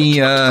tie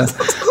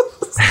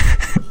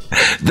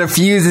the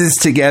fuses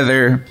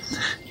together.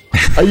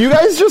 Are you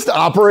guys just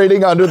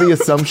operating under the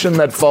assumption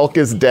that Falk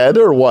is dead,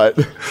 or what?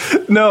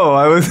 No,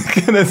 I was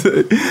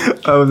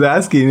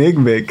asking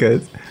Igmit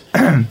because.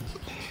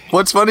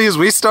 What's funny is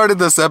we started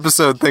this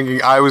episode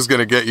thinking I was going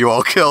to get you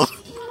all killed.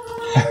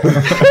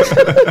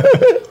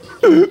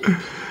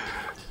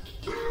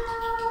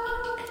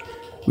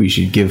 We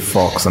should give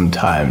Falk some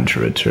time to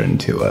return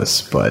to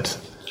us, but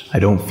I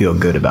don't feel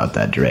good about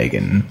that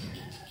dragon.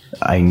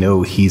 I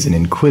know he's an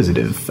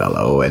inquisitive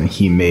fellow, and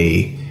he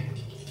may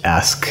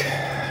ask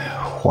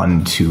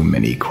one too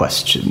many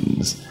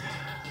questions.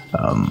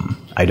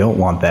 I don't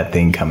want that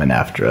thing coming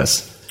after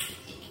us.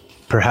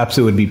 Perhaps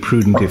it would be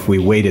prudent if we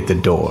wait at the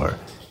door,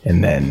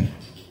 and then,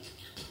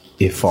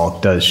 if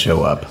Falk does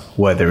show up,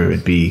 whether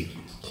it be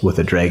with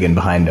a dragon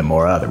behind him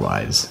or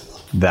otherwise,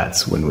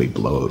 that's when we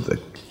blow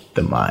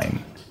the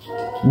mine.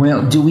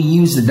 Well, do we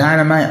use the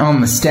dynamite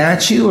on the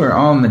statue or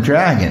on the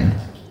dragon?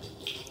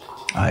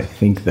 I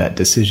think that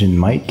decision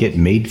might get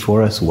made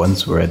for us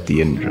once we're at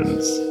the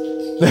entrance.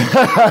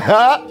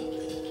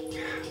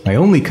 My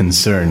only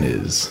concern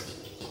is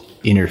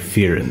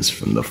interference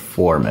from the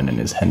foreman and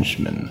his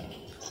henchmen.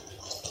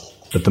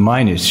 But the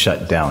mine is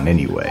shut down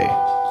anyway.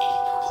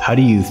 How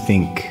do you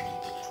think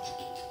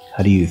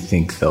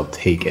they'll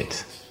take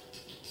it?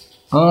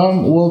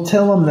 We'll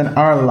tell them that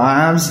our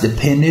lives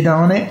depended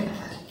on it,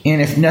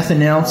 and if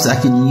nothing else,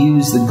 I can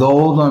use the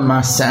gold on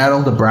my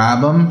saddle to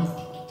bribe them.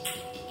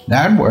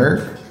 That'd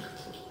work.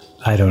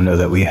 I don't know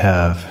that we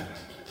have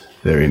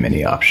very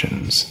many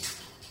options.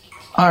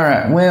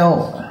 Alright,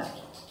 well,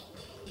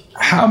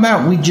 how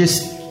about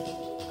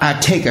I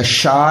take a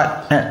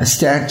shot at the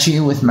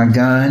statue with my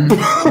gun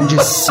and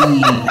just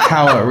see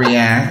how it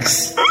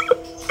reacts.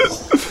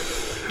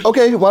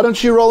 Okay, why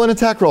don't you roll an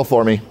attack roll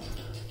for me?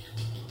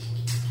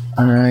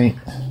 Alright.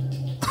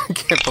 I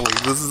can't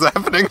believe this is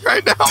happening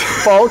right now.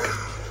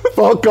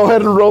 Falk, go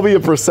ahead and roll me a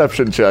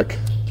perception check.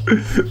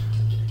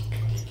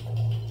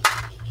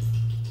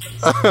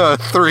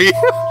 3.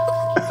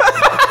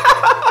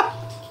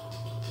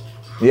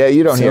 Yeah,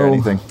 you don't hear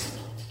anything.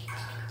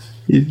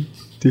 You're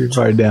too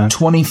far down.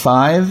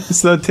 25?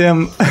 So,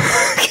 Tim,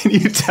 can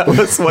you tell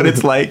us what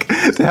it's like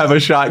to have a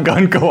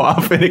shotgun go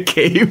off in a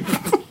cave?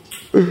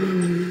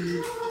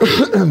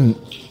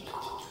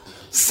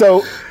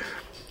 So,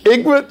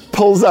 Igmit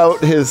pulls out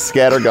his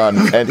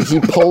scattergun and he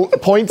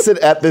points it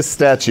at this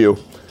statue.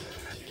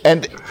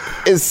 And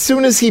as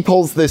soon as he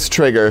pulls this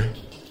trigger,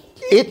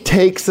 it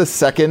takes a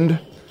second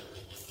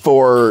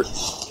for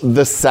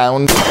the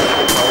sound to go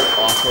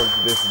off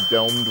of this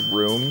domed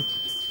room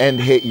and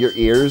hit your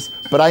ears.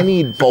 But I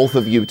need both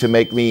of you to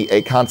make me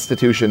a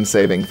Constitution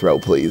saving throw,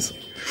 please.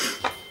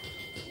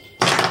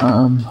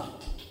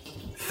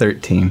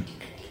 13.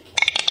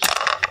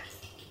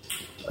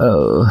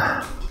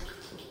 Oh.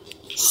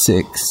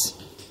 6.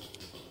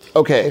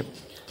 Okay.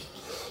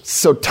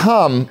 So,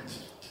 Tom,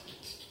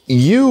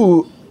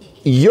 your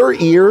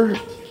ear,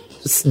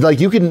 like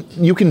you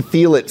can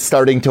feel it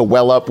starting to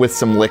well up with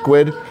some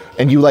liquid,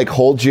 and you like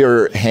hold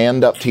your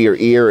hand up to your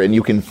ear and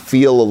you can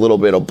feel a little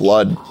bit of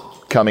blood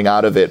coming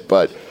out of it,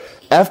 but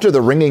after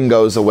the ringing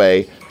goes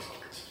away,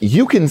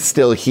 you can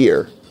still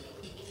hear.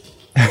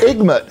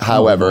 Igmit,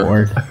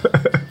 however,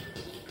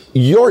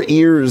 your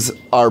ears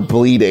are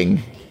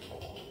bleeding,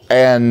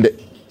 and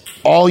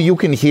all you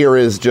can hear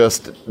is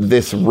just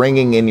this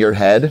ringing in your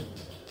head.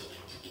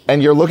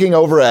 And you're looking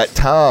over at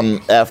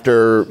Tom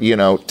after,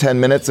 10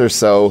 minutes or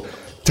so.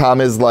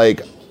 Tom is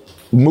like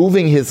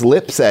moving his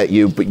lips at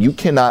you, but you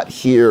cannot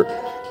hear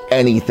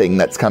anything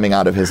that's coming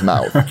out of his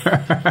mouth.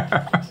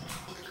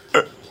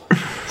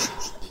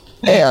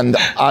 And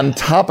on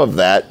top of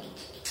that,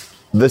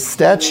 the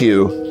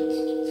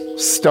statue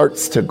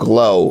starts to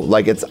glow,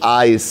 like its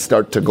eyes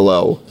start to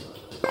glow.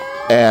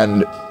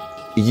 And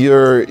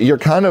you're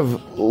kind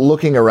of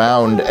looking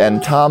around,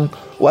 and Tom,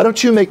 why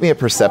don't you make me a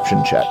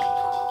perception check?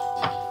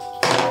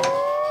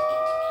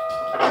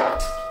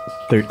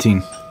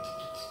 13.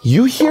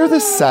 You hear the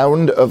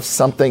sound of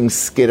something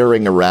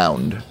skittering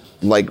around,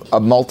 like a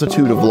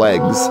multitude of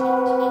legs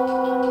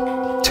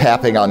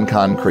tapping on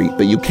concrete,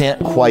 but you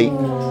can't quite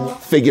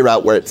figure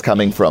out where it's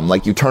coming from.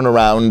 Like you turn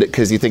around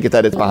because you think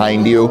that it's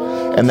behind you,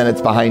 and then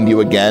it's behind you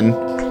again,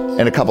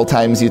 and a couple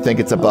times you think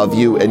it's above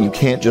you, and you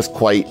can't just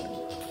quite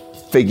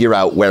figure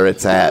out where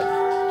it's at.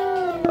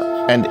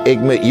 And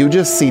Igmit, you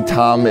just see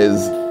Tom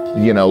is,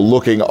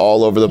 looking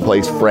all over the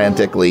place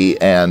frantically,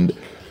 and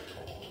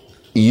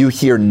you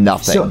hear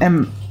nothing. So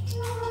am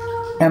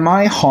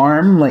I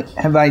harmed? Like,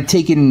 have I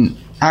taken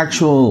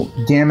actual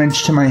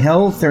damage to my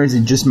health, or is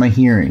it just my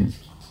hearing?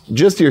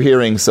 Just your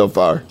hearing so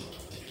far.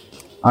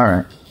 All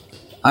right.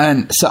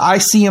 And so I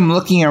see him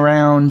looking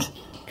around,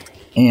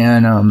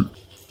 and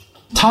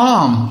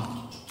Tom,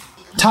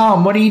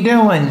 what are you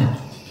doing?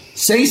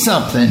 Say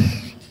something.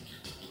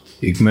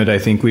 Igmit, I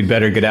think we'd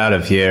better get out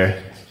of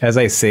here. As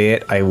I say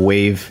it, I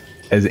wave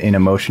as in a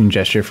motion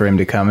gesture for him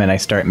to come, and I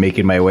start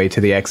making my way to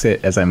the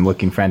exit as I'm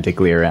looking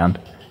frantically around.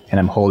 And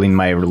I'm holding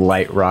my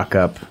light rock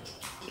up,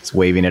 just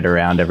waving it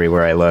around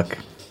everywhere I look.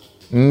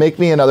 Make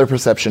me another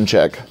perception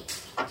check.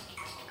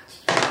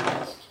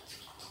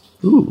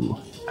 Ooh.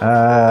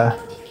 21,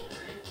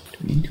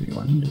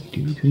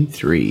 22,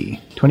 23.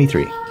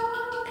 23.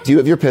 Do you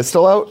have your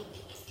pistol out?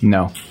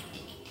 No.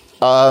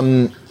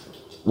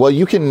 Well,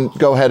 you can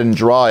go ahead and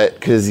draw it,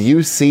 because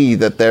you see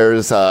that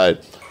there's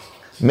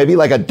maybe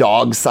like a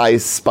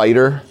dog-sized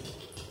spider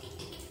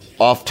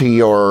off to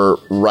your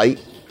right,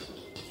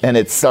 and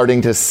it's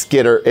starting to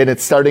skitter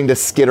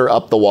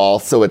up the wall.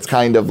 So it's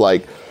kind of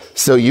like,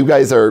 so you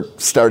guys are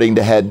starting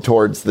to head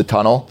towards the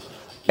tunnel,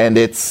 and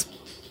it's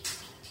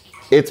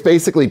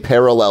basically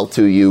parallel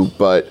to you,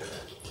 but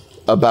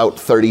about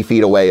 30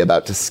 feet away,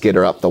 about to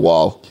skitter up the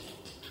wall.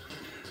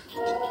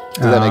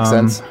 Does that make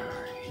sense?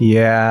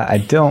 Yeah, I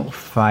don't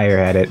fire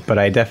at it, but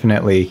I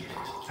definitely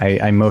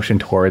I motion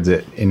towards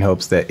it in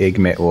hopes that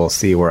Igmit will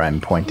see where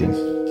I'm pointing.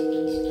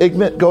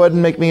 Igmit, go ahead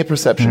and make me a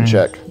perception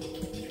check.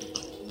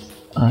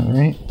 All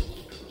right.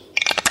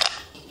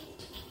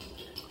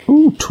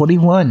 Ooh,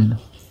 21.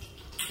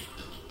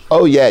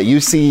 Oh yeah, you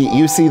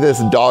see this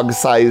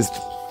dog-sized,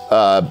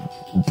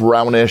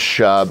 brownish,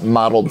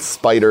 mottled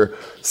spider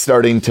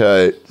starting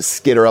to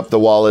skitter up the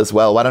wall as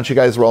well. Why don't you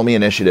guys roll me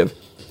initiative?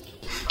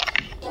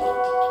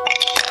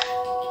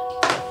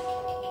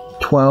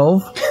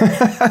 12.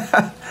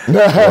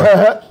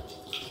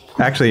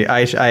 Actually,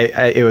 I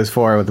it was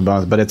 4 with the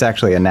bonus, but it's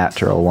actually a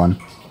natural 1.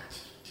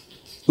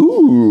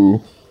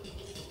 Ooh.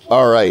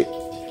 All right.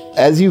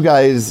 As you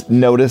guys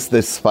notice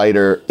this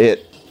spider,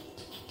 it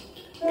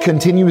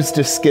continues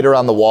to skitter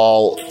on the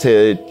wall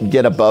to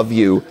get above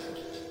you,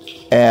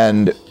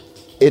 and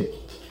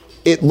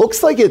it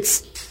looks like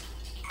it's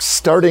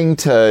starting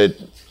to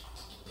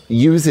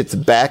use its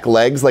back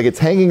legs, like it's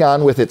hanging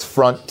on with its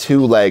front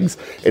 2 legs,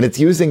 and it's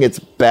using its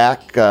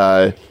back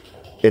 6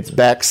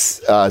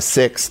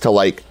 to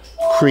like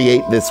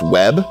create this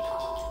web.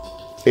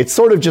 It's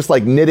sort of just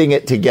like knitting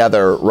it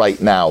together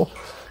right now.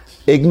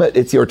 Igmit,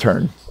 it's your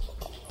turn.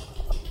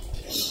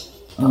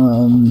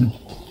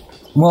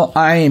 Well,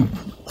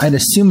 I'd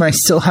assume I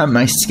still have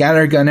my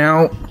scatter gun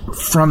out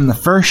from the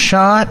first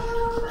shot.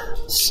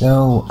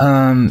 So,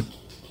 I'm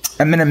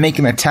gonna make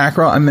an attack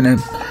roll. I'm gonna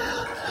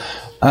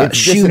it's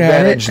shoot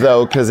disadvantage at it.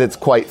 though, because it's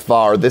quite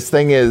far. This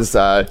thing is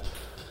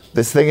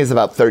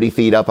about 30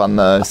 feet up on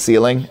the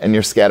ceiling, and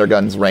your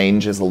scattergun's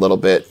range is a little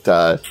bit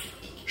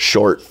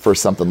short for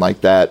something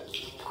like that.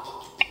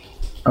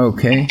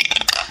 Okay.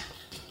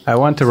 I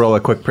want to roll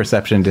a quick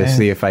perception to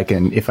see if I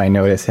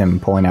notice him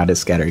pulling out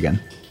his scattergun.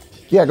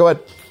 Yeah, go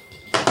ahead.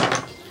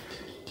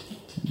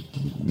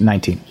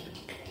 19.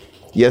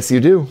 Yes, you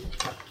do.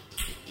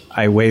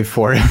 I wave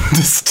for him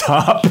to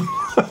stop,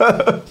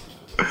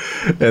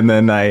 and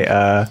then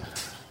I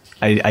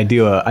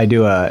do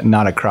a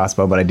not a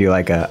crossbow, but I do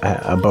like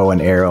a bow and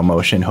arrow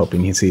motion,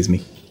 hoping he sees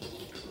me.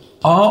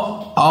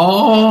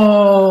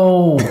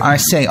 Oh! I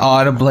say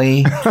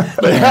audibly.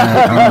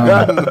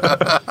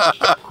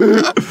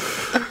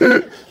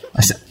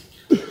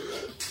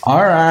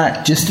 All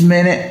right, just a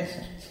minute.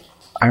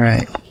 All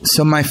right,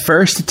 so my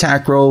first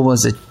attack roll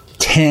was a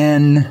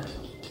 10,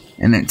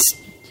 and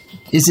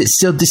is it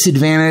still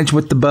disadvantage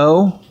with the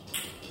bow?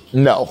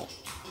 No.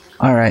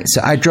 All right, so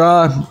I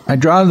draw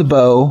the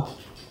bow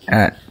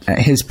at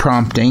his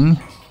prompting.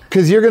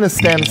 Because you're going to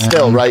stand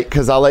still, right?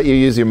 Because I'll let you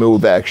use your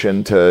move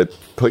action to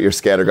put your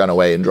scattergun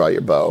away and draw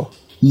your bow.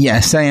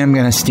 Yes, I am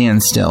going to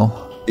stand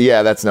still.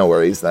 Yeah, that's no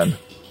worries then.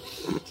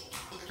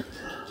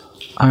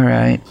 All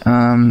right,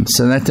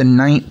 so that's a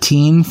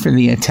 19 for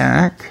the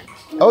attack.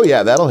 Oh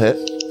yeah, that'll hit.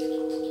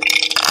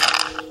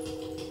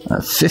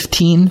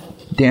 15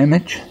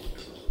 damage.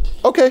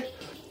 Okay.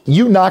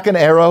 You knock an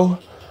arrow.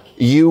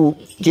 You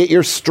get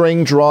your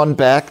string drawn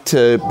back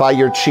by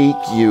your cheek.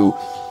 You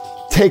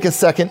take a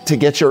second to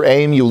get your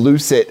aim. You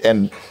loose it,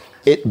 and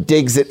it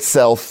digs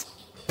itself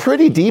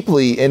pretty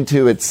deeply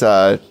into its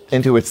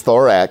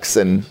thorax,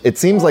 and it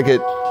seems like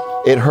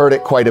it hurt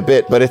it quite a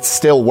bit, but it's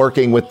still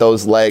working with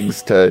those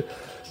legs to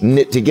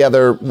knit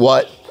together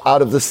what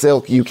out of the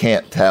silk you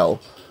can't tell.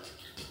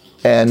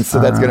 And so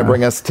that's going to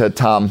bring us to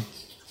Tom.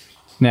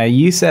 Now,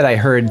 you said I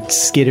heard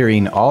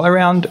skittering all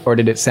around, or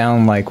did it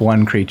sound like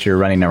one creature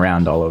running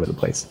around all over the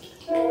place?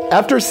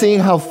 After seeing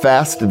how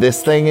fast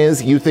this thing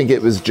is, you think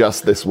it was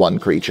just this one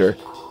creature.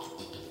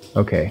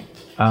 Okay.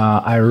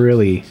 I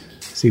really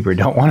super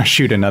don't want to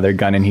shoot another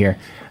gun in here.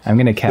 I'm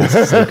going to cast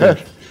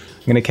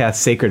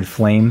Sacred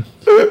Flame.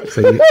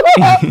 So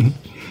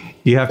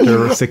you have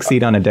to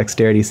succeed on a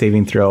dexterity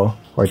saving throw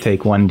or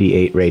take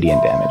 1d8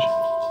 radiant damage.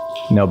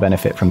 No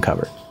benefit from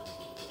cover.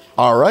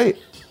 All right.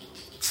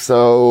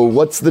 So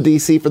what's the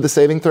DC for the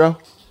saving throw?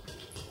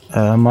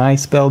 My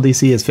spell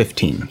DC is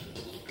 15.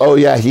 Oh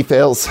yeah, he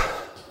fails.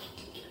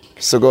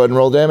 So go ahead and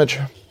roll damage.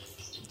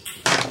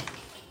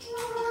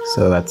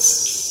 So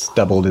that's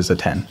doubled as a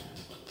 10.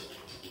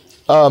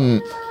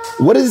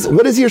 What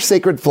does your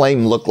Sacred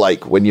Flame look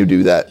like when you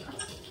do that?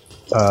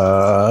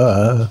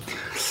 I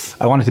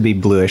want it to be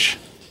bluish.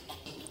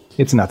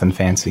 It's nothing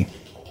fancy.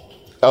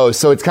 Oh,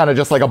 so it's kind of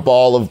just like a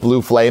ball of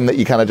blue flame that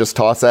you kind of just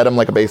toss at him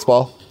like a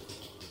baseball?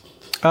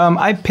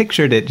 I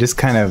pictured it just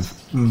kind of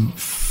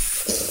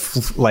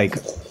like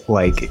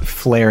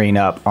flaring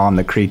up on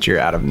the creature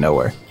out of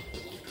nowhere.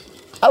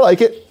 I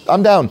like it.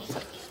 I'm down.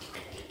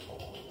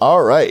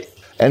 All right.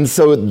 And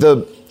so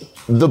the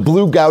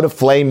blue gout of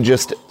flame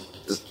just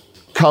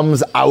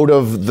comes out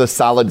of the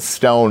solid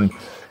stone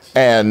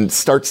and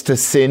starts to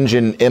singe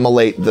and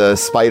immolate the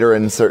spider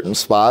in certain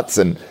spots.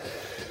 And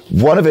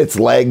one of its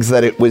legs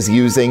that it was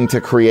using to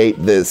create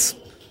this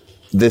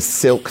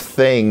silk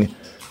thing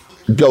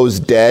goes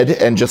dead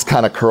and just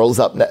kind of curls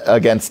up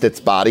against its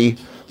body.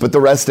 But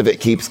the rest of it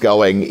keeps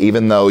going,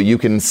 even though you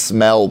can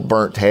smell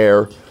burnt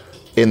hair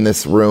in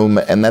this room.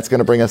 And that's going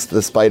to bring us to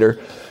the spider.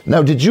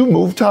 Now, did you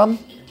move, Tom?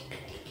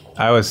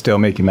 I was still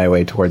making my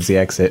way towards the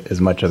exit as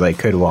much as I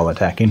could while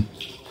attacking.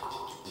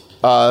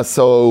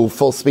 So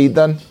full speed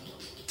then?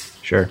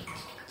 Sure.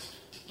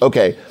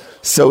 Okay,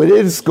 so it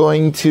is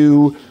going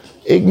to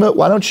Igma,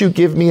 why don't you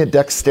give me a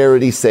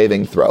dexterity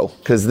saving throw?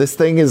 Because this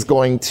thing is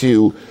going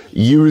to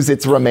use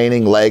its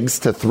remaining legs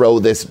to throw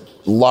this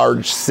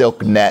large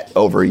silk net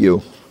over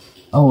you.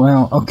 Oh,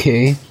 well,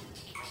 okay.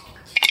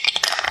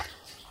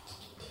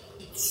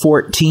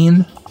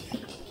 14.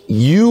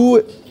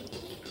 You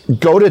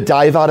go to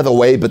dive out of the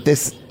way, but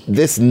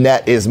this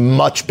net is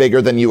much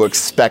bigger than you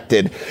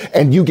expected,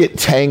 and you get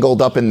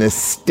tangled up in this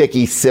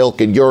sticky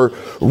silk, and you're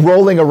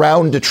rolling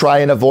around to try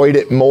and avoid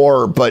it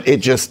more, but it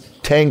just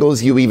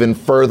tangles you even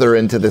further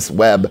into this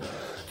web,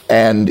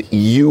 and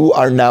you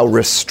are now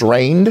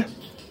restrained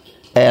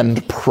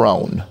and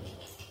prone.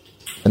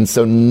 And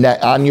so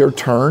on your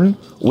turn,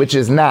 which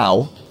is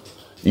now,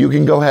 you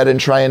can go ahead and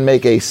try and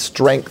make a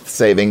strength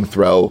saving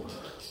throw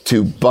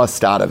to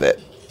bust out of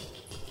it.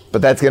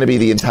 But that's going to be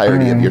the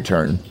entirety of your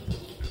turn.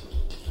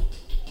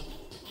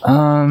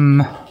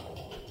 I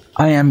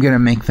am gonna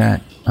make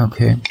that.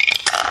 Okay.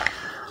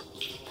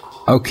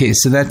 Okay,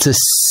 so that's a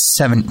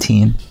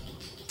 17.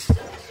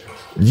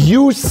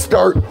 You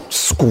start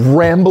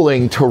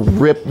scrambling to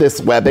rip this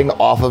webbing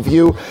off of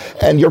you,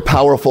 and your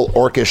powerful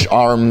orcish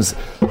arms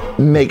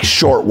make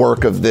short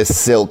work of this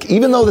silk.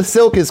 Even though the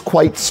silk is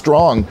quite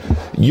strong,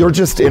 you're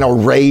just in a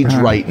rage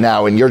right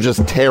now, and you're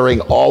just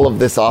tearing all of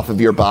this off of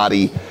your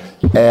body.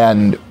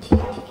 And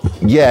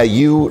yeah,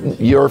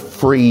 you're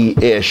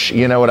free-ish.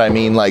 You know what I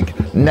mean?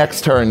 Like,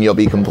 next turn, you'll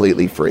be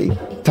completely free.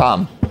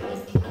 Tom.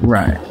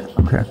 Right.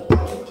 Okay.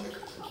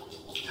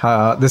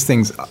 This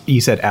thing's,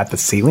 you said at the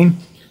ceiling?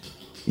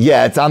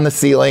 Yeah, it's on the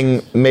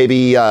ceiling,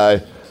 maybe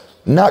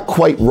not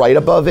quite right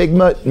above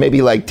Igma,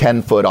 maybe like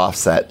 10 foot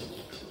offset.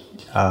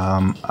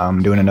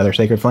 I'm doing another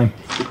Sacred Flame.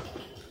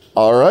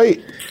 All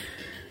right.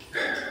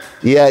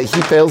 Yeah,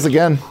 he fails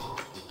again.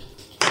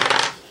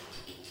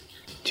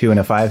 2 and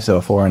a 5, so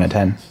a 4 and a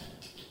 10.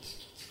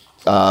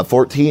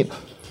 14.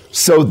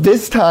 So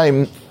this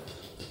time,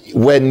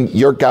 when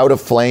your gout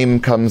of flame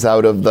comes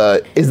out of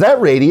the... Is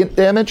that radiant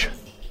damage?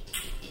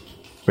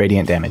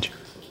 Radiant damage.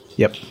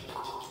 Yep.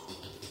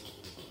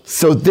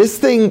 So this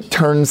thing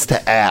turns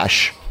to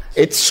ash.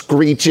 It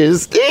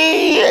screeches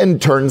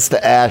and turns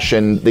to ash,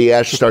 and the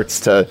ash starts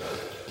to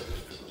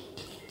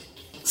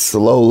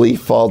slowly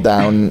fall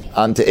down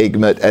onto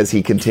Igmit as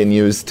he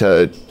continues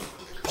to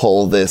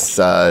pull this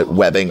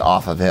webbing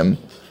off of him.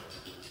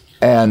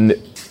 And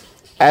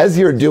as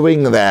you're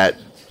doing that,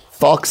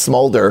 Falk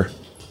Smolder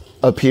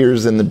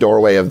appears in the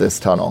doorway of this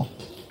tunnel.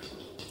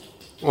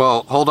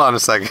 Well, hold on a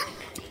second.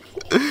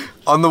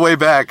 On the way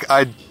back,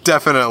 I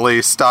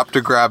definitely stopped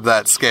to grab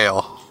that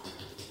scale.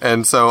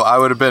 And so I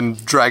would have been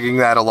dragging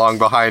that along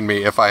behind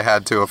me if I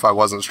had to, if I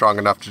wasn't strong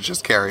enough to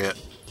just carry it.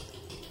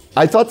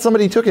 I thought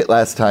somebody took it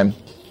last time.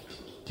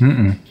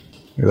 We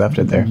left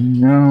it there.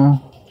 No.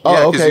 Oh,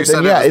 yeah, okay. You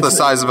said then, it was the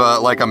size of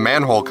a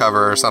manhole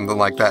cover or something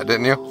like that,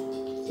 didn't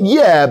you?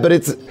 Yeah, but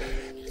it's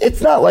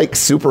not like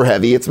super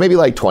heavy. It's maybe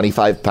like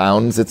 25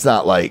 pounds. It's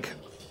not like,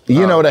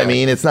 you know what I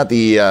mean? It's not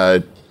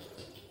the,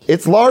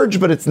 it's large,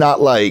 but it's not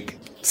like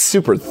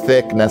super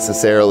thick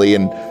necessarily.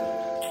 And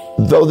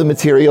though the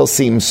material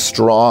seems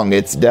strong,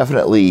 it's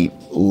definitely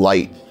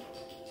light.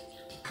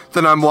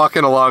 Then I'm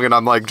walking along and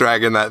I'm like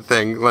dragging that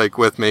thing like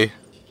with me.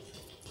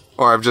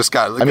 Or I've just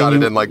got it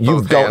in like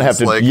both hands.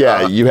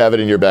 You have it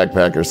in your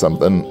backpack or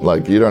something.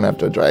 Like, you don't have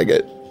to drag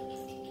it.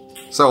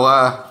 So,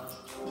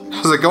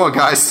 how's it going,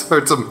 guys?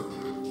 Heard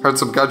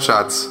some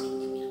gunshots.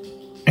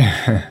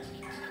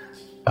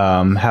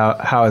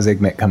 How is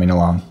Igmit coming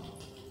along?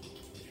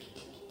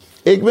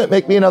 Igmit,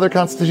 make me another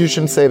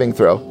Constitution saving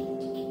throw.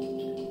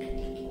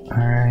 All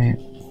right.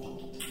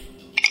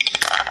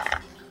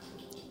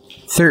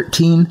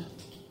 13.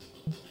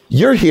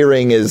 Your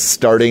hearing is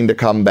starting to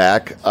come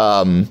back,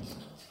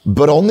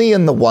 but only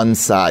in the one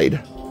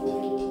side.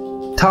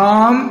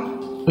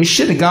 Tom, we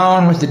should have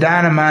gone with the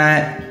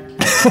dynamite.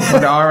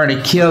 Would have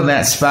already killed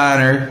that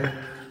spider.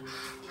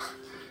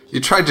 You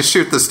tried to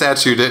shoot the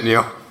statue, didn't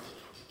you?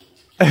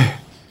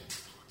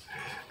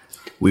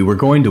 We were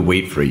going to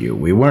wait for you.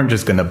 We weren't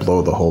just going to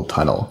blow the whole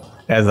tunnel.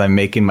 As I'm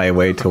making my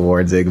way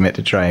towards Igmit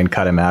to try and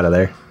cut him out of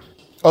there.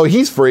 Oh,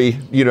 he's free.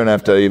 You don't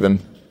have to even.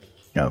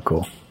 Oh,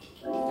 cool.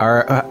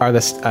 Are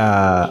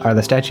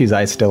the statue's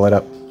eyes still lit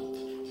up?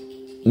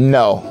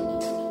 No.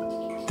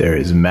 There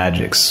is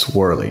magic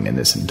swirling in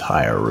this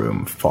entire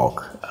room,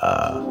 Falk.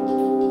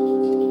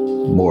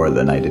 More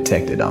than I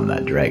detected on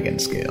that dragon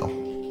scale.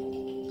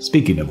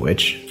 Speaking of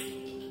which,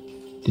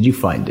 did you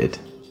find it?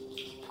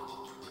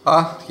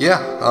 Yeah.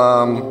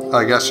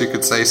 I guess you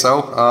could say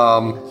so.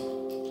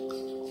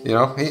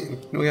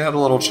 We had a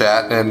little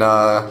chat, and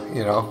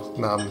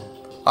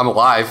I'm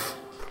alive.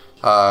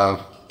 So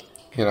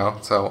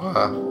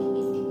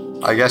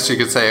I guess you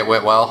could say it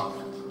went well.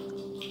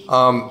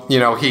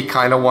 He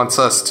kind of wants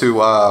us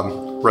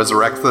to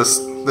resurrect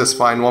this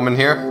fine woman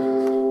here.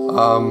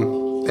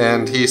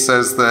 And he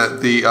says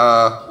that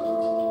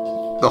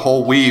the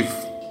whole weave,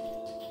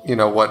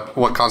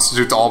 what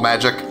constitutes all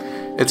magic,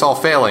 it's all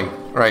failing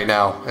right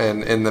now,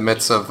 and in the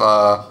midst of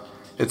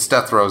its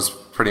death throes,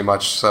 pretty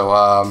much. So,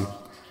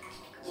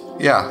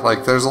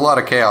 there's a lot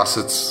of chaos.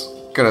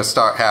 gonna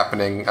start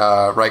happening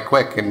right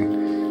quick,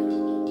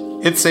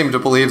 and it seemed to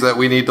believe that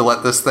we need to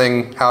let this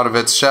thing out of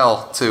its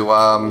shell to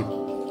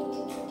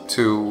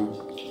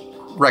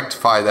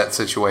rectify that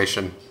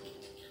situation.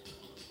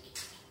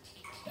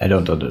 I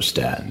don't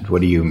understand.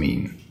 What do you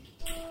mean?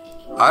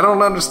 I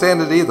don't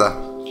understand it either,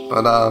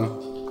 but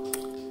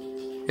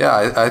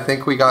yeah, I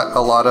think we got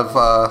a lot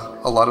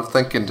of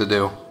thinking to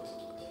do.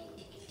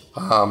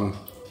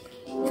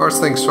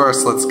 First things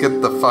first, let's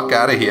get the fuck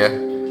out of here,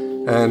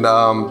 and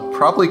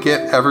probably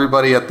get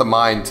everybody at the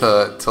mine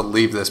to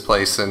leave this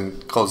place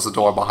and close the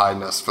door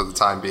behind us for the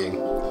time being.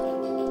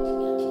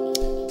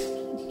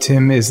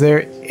 Tim, is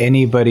there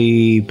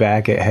anybody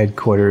back at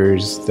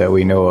headquarters that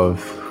we know of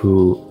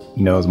who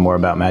knows more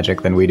about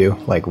magic than we do?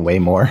 Like, way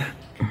more?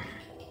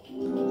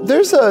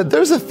 There's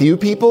a few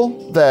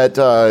people that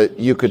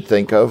you could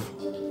think of.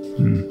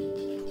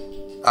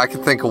 I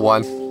could think of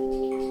one.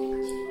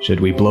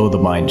 Should we blow the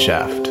mine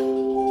shaft?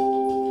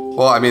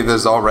 Well, I mean,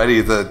 there's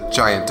already the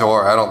giant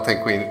door. I don't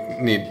think we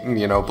need,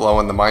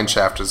 blowing the mine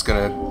shaft is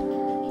going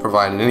to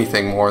provide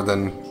anything more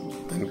than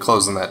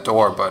closing that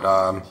door. But,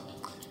 I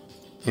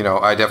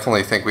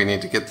definitely think we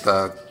need to get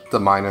the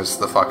miners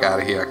the fuck out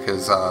of here,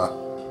 because,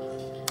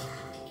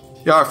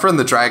 our friend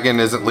the dragon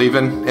isn't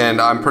leaving,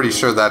 and I'm pretty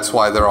sure that's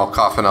why they're all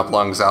coughing up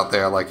lungs out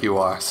there like you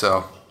are,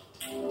 so.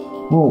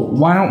 Well,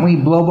 why don't we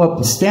blow up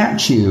the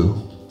statue?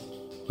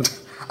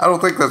 I don't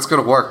think that's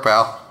going to work,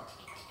 pal.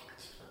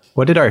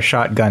 What did our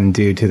shotgun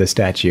do to the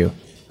statue,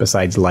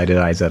 besides light its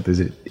eyes up? Is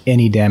it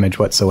any damage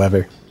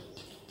whatsoever?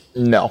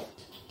 No.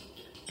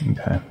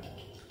 Okay.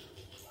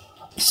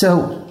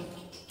 So,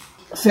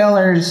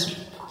 fellers,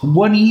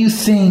 what do you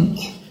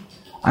think?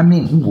 I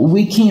mean,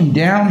 we came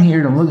down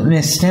here to look at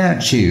this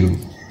statue,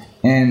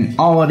 and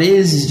all it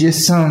is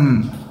just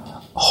some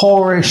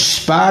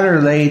whorish spider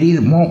lady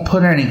that won't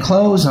put any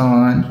clothes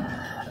on.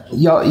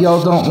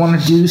 Y'all don't want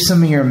to do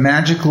some of your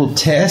magical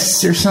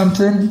tests or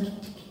something?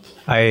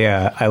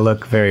 I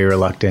look very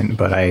reluctant,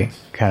 but I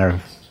kind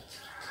of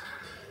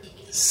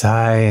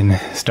sigh and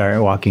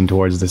start walking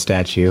towards the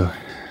statue.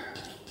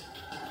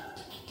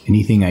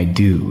 Anything I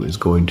do is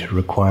going to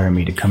require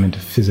me to come into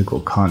physical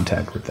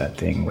contact with that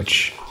thing,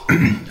 which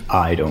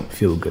I don't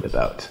feel good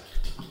about.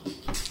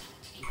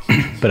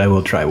 But I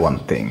will try one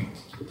thing.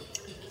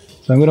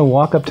 So I'm going to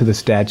walk up to the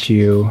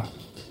statue,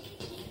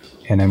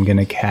 and I'm going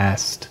to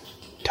cast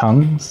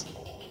tongues.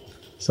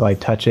 So I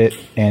touch it,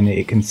 and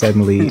it can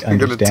suddenly understand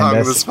You're gonna tongue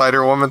us. the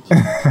spider woman?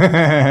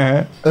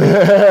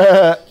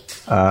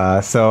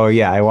 So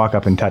yeah, I walk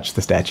up and touch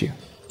the statue.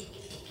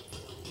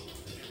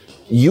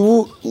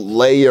 You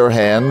lay your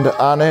hand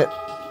on it,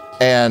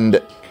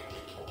 and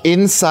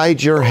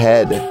inside your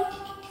head,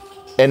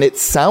 and it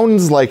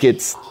sounds like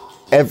it's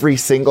every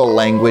single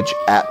language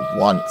at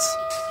once.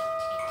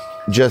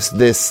 Just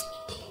this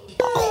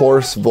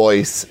coarse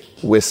voice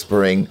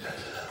whispering,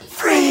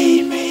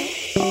 "Free me!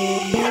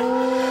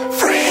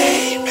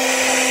 Free me!"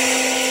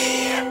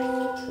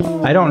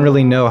 I don't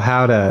really know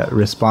how to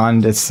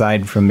respond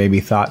aside from maybe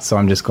thoughts, so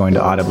I'm just going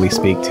to audibly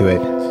speak to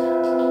it.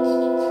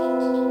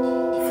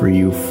 Free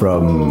you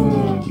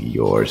from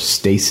your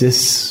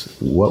stasis,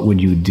 what would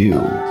you do?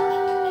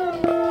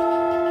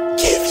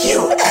 Give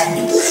you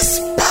endless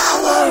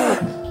power!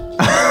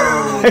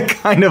 I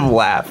kind of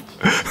laugh.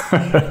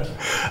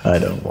 I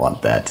don't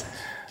want that.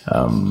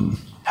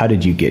 How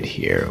did you get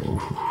here?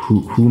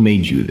 Who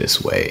made you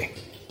this way?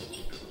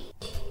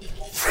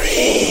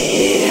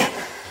 Free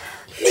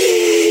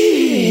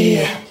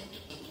me!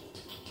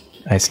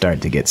 I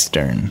start to get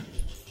stern.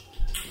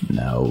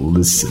 Now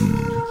listen.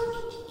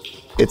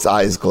 Its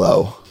eyes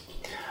glow.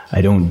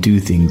 I don't do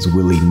things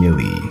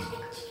willy-nilly.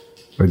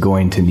 We're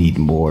going to need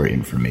more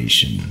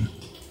information.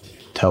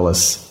 Tell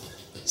us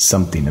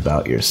something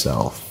about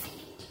yourself.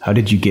 How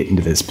did you get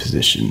into this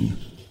position?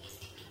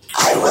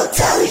 I will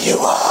tell you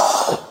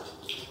all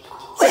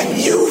when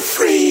you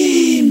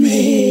free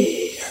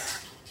me.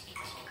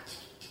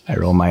 I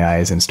roll my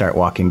eyes and start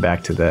walking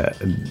back to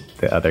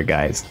the other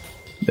guys.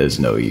 There's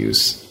no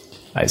use.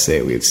 I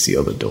say we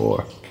seal the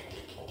door.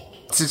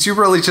 Did you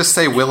really just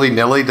say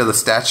willy-nilly to the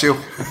statue?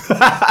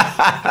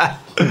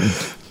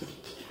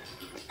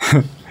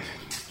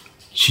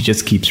 She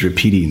just keeps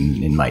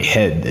repeating in my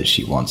head that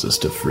she wants us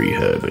to free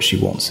her, but she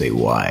won't say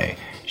why.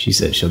 She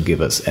said she'll give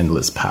us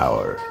endless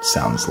power.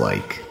 Sounds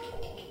like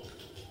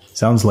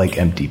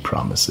empty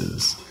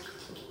promises.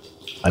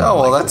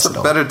 Oh, well, that's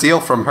a better deal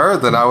from her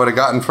than I would have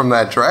gotten from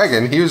that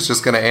dragon. He was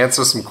just going to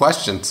answer some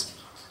questions.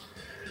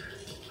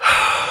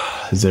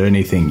 Is there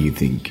anything you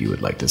think you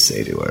would like to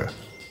say to her?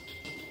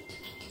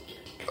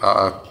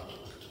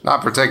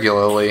 Not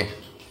particularly.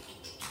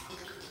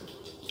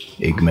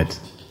 Igmit.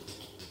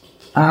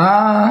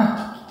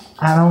 I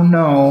don't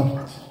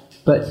know.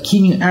 But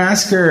can you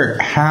ask her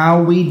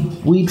how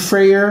we'd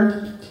free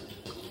her?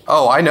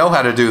 Oh, I know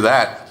how to do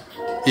that.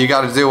 You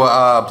got to do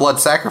a blood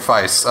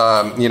sacrifice,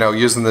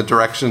 using the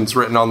directions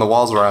written on the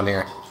walls around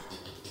here.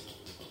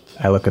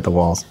 I look at the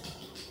walls.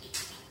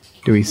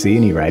 Do we see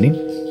any writing?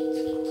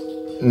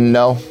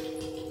 No.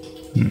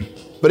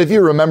 But if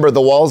you remember,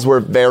 the walls were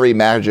very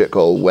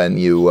magical when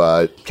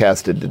you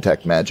casted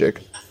Detect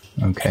Magic.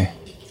 Okay.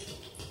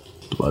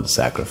 Blood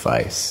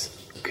sacrifice.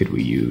 Could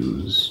we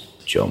use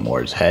Joe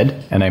Moore's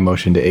head? And I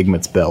motion to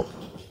Igmit's belt.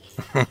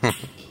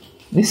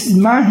 This is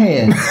my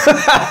head.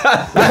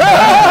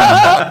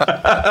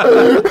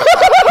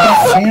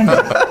 Damn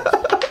it.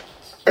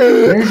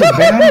 There's a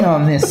bounty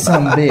on this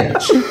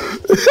bitch.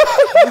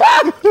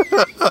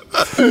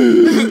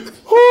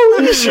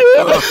 Holy shit!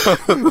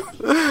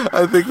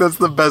 I think that's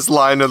the best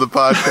line of the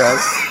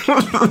podcast.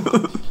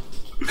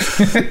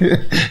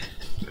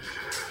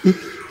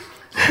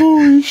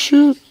 Holy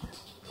shit!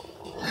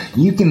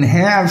 You can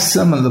have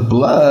some of the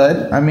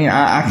blood. I mean,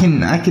 I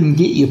can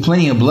get you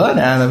plenty of blood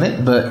out of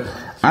it, but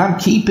I'm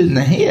keeping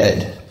the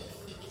head.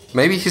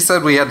 Maybe he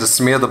said we had to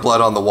smear the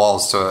blood on the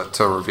walls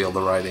to reveal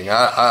the writing.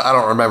 I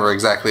don't remember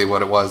exactly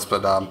what it was,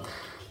 but I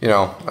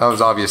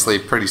was obviously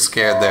pretty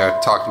scared there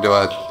talking to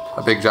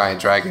a big giant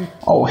dragon.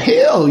 Oh,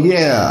 hell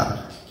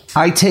yeah.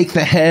 I take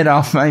the head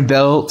off my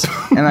belt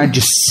and I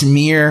just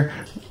smear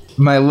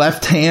my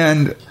left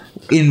hand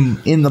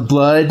in the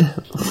blood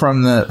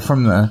from the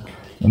throat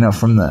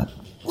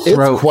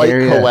It's quite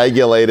area.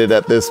 coagulated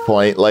at this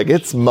point. Like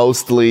it's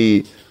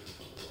mostly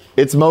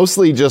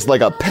just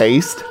like a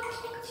paste.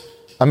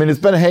 I mean, it's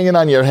been hanging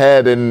on your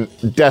head and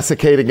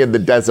desiccating in the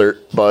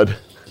desert, bud.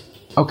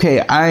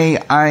 Okay, I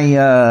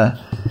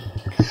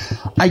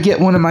get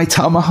one of my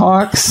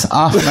tomahawks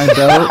off my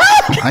belt.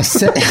 I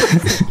set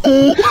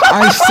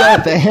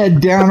the head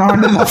down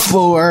onto the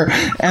floor,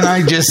 and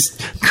I just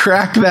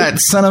crack that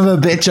son of a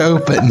bitch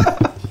open.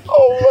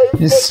 Oh my!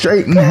 Just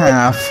straight in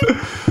half.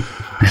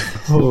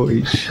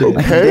 Holy shit.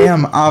 Like a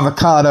damn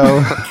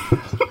avocado.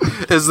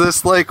 Is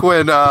this like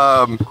when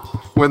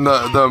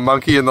the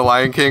monkey in the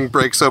Lion King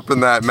breaks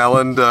open that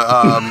melon to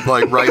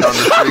like right on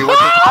the tree with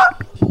it?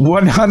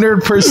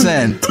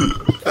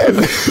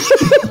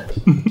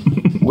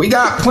 100%. We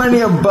got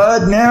plenty of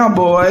bud now,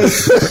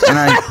 boys. And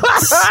I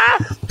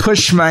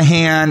push my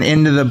hand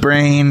into the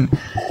brain,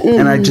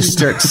 and I just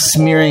start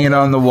smearing it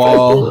on the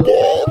wall.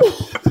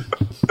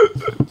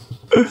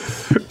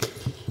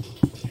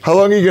 How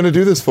long are you going to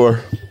do this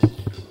for?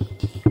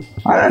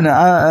 I don't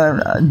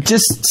know.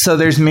 Just so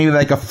there's maybe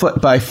like a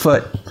foot by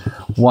foot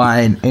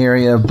wide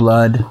area of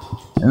blood,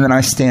 and then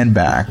I stand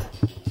back.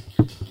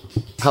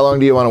 How long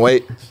do you want to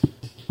wait?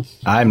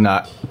 I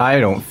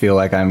don't feel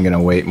like I'm going to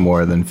wait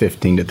more than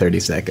 15 to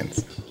 30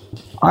 seconds.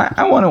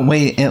 I want to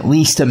wait at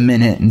least a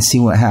minute and see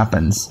what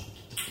happens.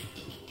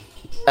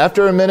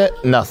 After a minute,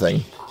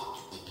 nothing.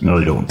 No,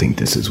 I don't think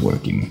this is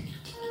working.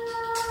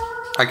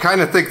 I kind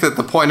of think that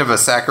the point of a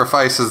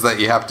sacrifice is that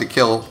you have to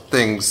kill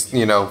things,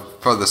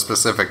 for the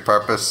specific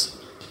purpose.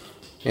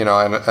 And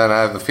I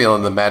have a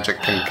feeling the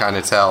magic can kind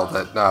of tell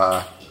that,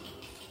 they're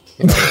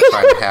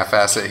trying to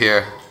half-ass it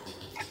here.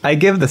 I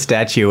give the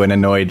statue an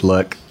annoyed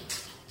look.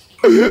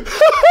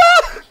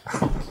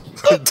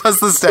 Does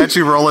the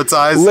statue roll its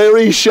eyes?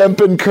 Larry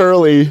Shempen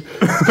Curly.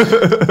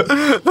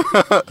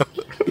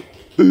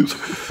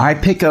 I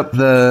pick up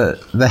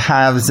the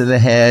halves of the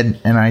head,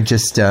 and I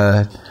just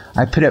I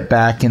put it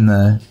back in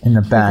the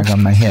bag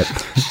on my hip,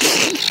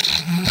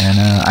 and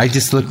I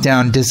just look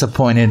down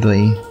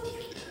disappointedly.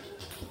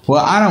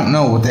 Well, I don't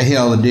know what the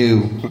hell to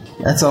do.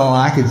 That's all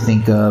I could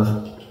think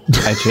of.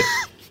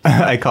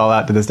 I call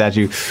out to the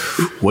statue,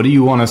 "What do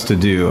you want us to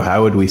do?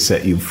 How would we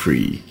set you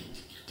free?"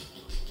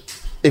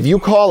 If you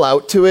call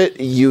out to it,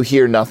 you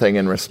hear nothing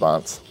in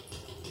response.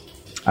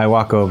 I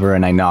walk over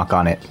and I knock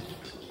on it.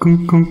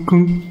 Kung, kung,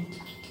 kung.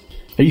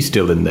 Are you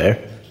still in there?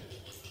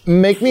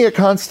 Make me a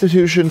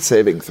Constitution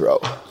saving throw.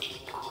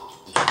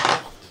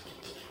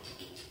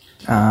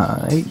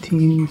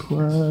 18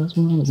 plus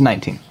 1 is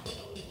 19.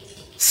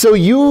 So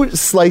you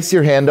slice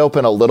your hand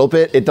open a little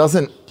bit. It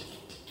doesn't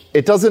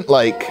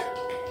like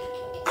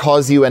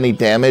cause you any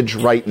damage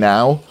right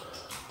now,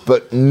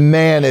 but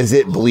man, is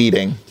it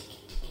bleeding.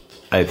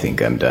 I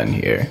think I'm done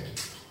here.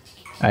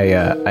 I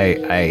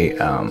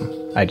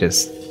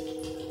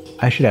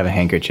should have a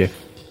handkerchief.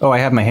 Oh, I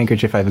have my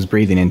handkerchief I was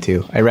breathing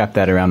into. I wrap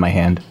that around my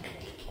hand.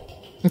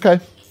 Okay.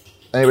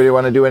 Anybody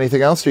want to do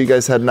anything else, or are you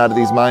guys heading out of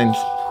these mines?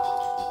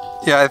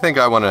 Yeah, I think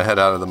I want to head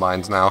out of the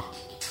mines now.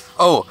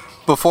 Oh,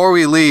 before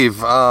we leave,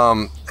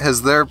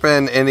 has there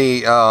been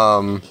any,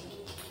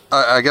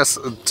 I guess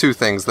two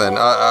things then.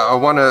 I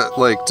want to,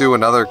 do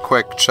another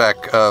quick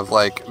check of,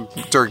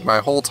 during my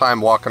whole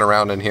time walking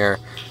around in here,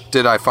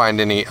 did I find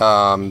any,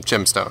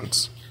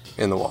 gemstones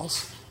in the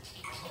walls?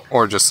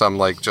 Or just some,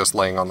 just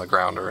laying on the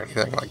ground or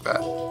anything like that?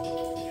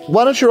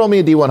 Why don't you roll me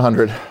a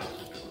D100?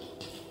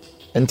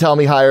 And tell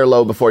me high or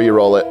low before you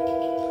roll it.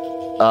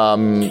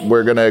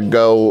 We're gonna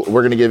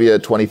give you a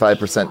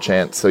 25%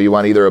 chance. So you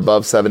want either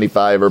above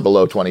 75 or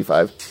below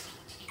 25.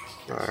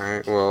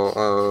 Alright,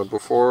 well,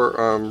 before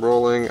I'm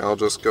rolling, I'll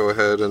just go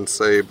ahead and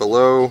say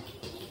below.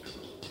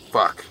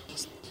 Fuck.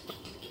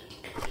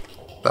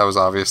 That was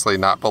obviously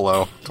not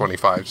below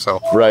 25, so.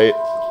 Right.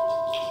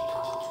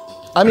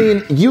 I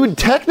mean, you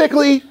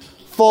technically,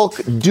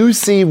 Fulk, do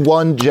see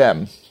one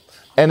gem.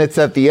 and it's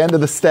at the end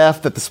of the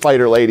staff that the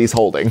spider lady's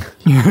holding.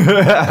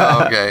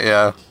 Okay,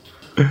 yeah.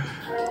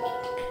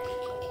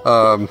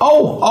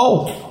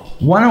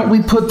 Why don't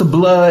we put the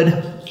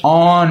blood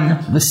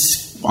on the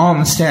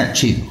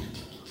statue?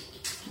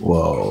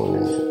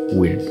 Whoa,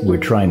 we're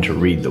trying to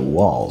read the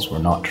walls. We're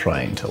not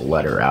trying to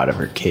let her out of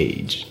her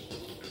cage.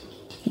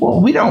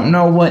 Well, we don't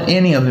know what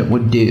any of it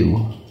would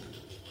do.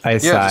 I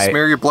Just sigh.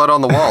 smear your blood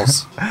on the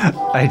walls.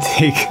 I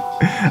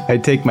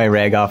take my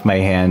rag off my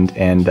hand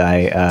and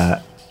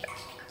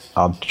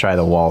I'll try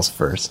the walls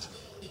first.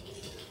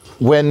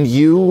 When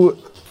you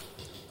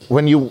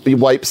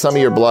wipe some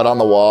of your blood on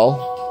the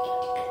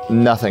wall,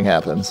 nothing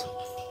happens.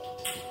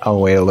 I'll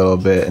wait a little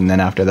bit, and then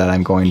after that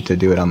I'm going to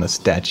do it on the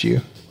statue.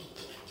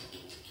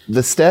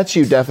 The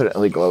statue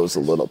definitely glows a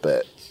little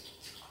bit,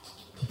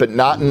 but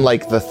not in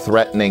like the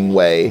threatening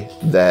way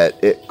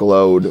that it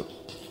glowed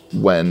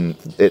when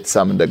it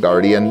summoned a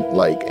guardian,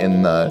 like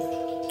in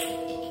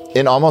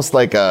almost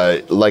like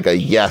a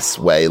yes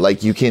way.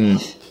 Like you can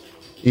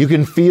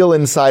feel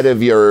inside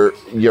of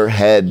your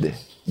head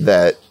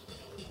that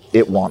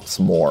it wants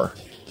more.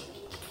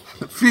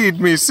 Feed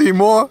me,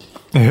 Seymour.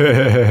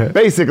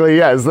 Basically,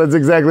 yes, that's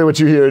exactly what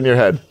you hear in your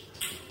head.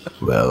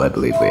 Well, I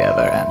believe we have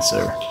our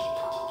answer.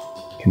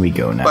 Can we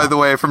go now? By the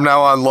way, from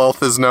now on,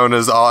 Lolth is known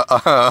as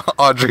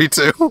Audrey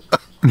too.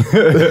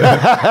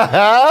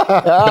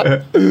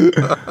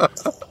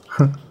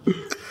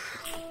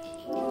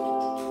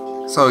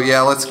 So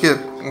yeah, let's get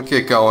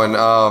going.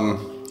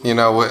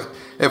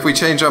 If we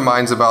change our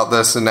minds about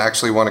this and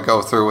actually want to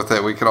go through with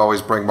it, we could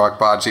always bring Mark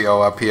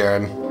Baggio up here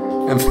and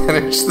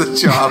finish the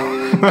job.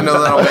 I know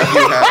that'll make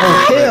you happy.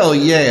 Oh, hell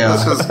yeah.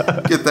 Let's just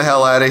get the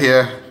hell out of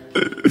here.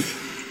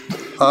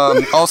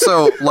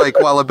 Also, like,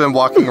 while I've been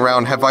walking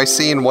around, have I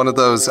seen one of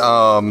those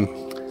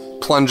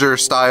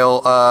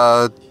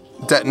plunger-style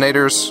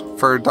detonators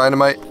for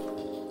dynamite?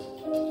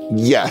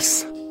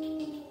 Yes.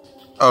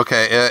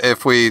 Okay,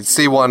 if we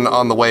see one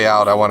on the way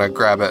out, I want to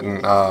grab it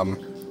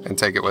and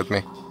take it with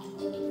me.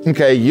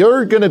 Okay,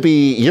 you're gonna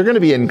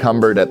be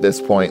encumbered at this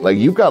point. Like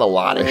you've got a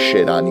lot of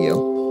shit on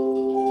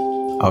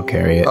you. I'll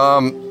carry it.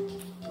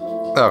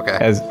 Okay.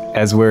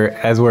 As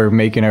we're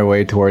making our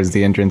way towards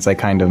the entrance, I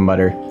kind of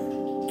mutter,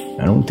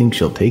 I don't think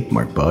she'll take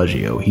Mark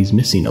Baggio. He's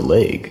missing a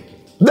leg.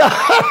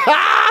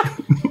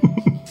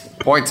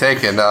 Point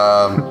taken.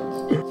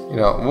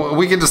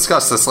 We can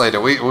discuss this later.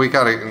 We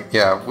gotta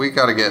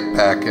get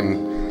back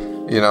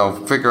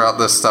and figure out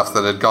this stuff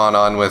that had gone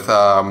on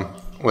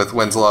with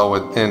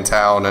Winslow in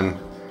town and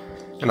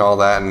all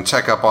that, and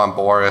check up on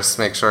Boris,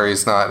 make sure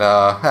he's not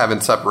having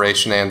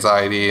separation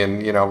anxiety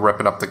and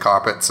ripping up the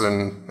carpets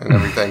and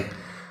everything.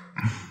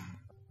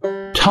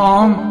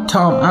 Tom,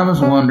 I was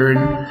wondering,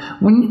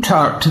 when you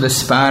talked to the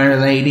spider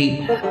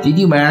lady, did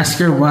you ask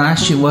her why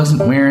she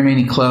wasn't wearing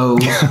any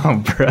clothes?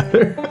 Oh,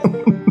 brother.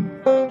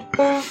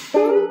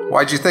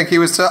 Why'd you think he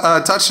was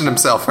touching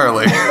himself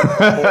earlier?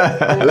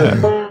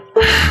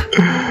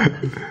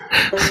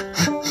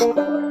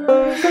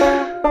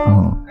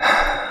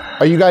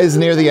 Are you guys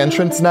near the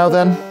entrance now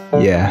then?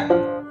 Yeah.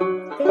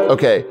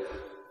 Okay.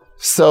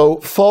 So,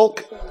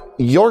 Fulk,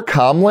 your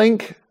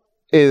comlink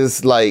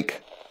is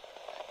like,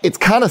 it's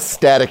kind of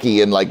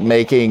staticky and like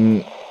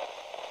making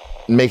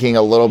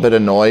a little bit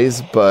of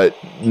noise, but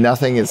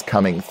nothing is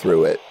coming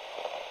through it.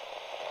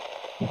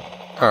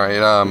 All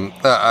right,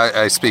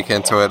 I speak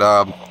into it.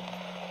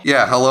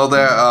 Yeah, hello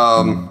there,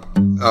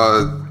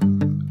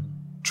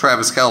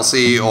 Travis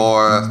Kelsey,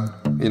 or,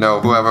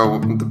 whoever,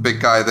 the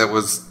big guy that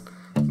was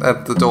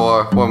at the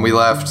door when we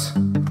left,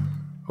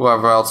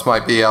 whoever else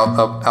might be out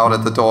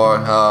at the door,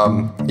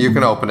 you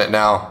can open it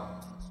now.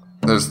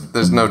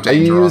 There's no danger. Are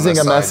you using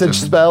a message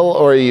spell,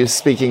 or are you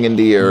speaking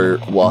into your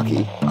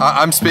walkie?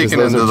 I'm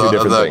speaking into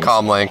the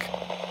comlink.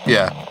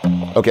 Yeah.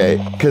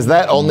 Okay, because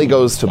that only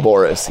goes to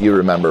Boris, you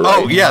remember,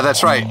 right? Oh, yeah,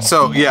 that's right.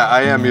 So, yeah,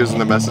 I am using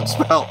the message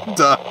spell.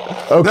 Duh.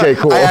 Okay,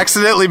 cool. I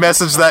accidentally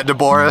messaged that to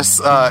Boris,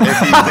 if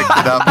he picked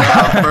it up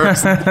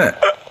first.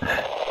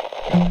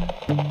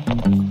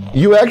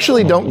 You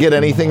actually don't get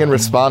anything in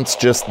response,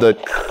 just the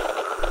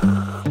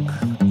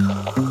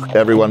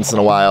every once in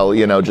a while,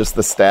 just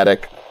the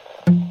static.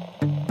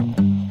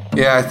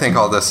 Yeah, I think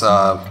all this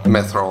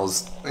mithril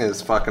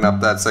is fucking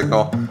up that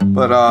signal.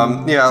 But,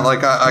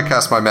 I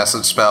cast my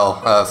message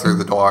spell through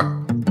the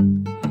door.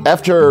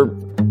 After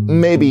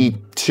maybe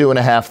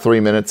 2.5, 3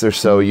 minutes or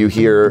so, you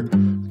hear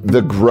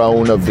the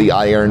groan of the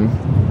iron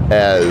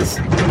as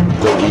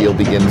the wheel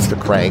begins to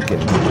crank,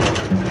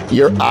 and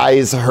your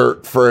eyes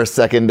hurt for a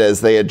second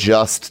as they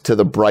adjust to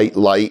the bright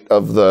light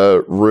of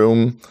the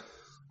room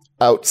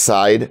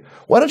outside.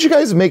 Why don't you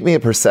guys make me a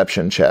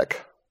perception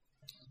check?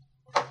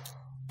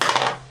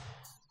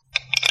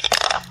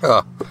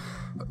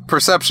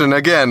 Perception,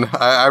 again,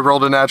 I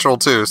rolled a natural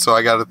 2, so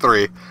I got a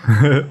 3.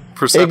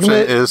 Perception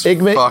is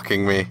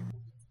fucking me.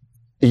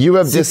 You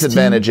have 16?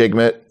 Disadvantage,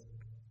 Igmit.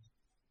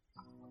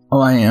 Oh,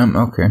 I am?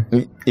 Okay.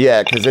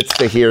 Yeah, because it's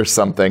to hear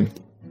something.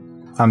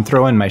 I'm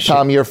throwing my shit.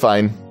 Tom, you're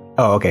fine.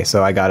 Oh, okay,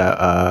 so I got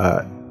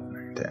a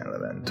 10,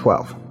 11,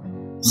 12.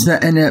 So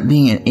that ended up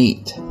being an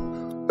 8.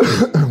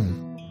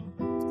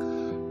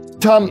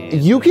 Tom,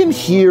 you can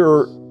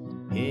hear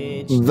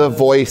the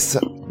voice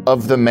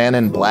of the man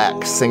in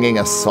black singing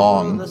a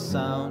song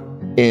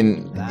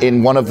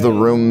in one of the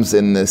rooms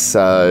in this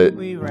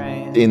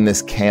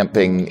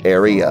camping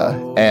area,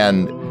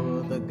 and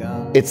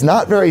it's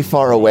not very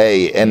far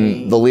away,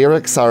 and the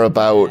lyrics are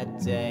about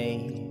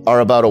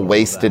a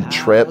wasted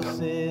trip,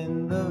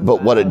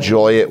 but what a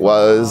joy it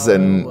was,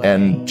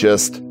 and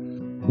just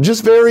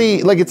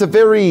very, like, it's a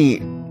very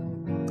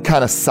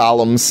kind of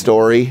solemn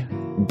story,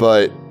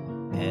 but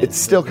it's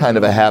still kind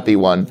of a happy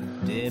one.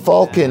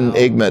 Falk and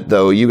Igmit,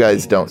 though, you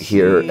guys don't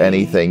hear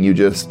anything. You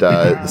just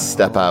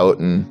step out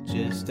and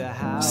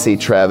see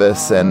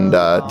Travis and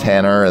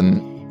Tanner,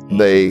 and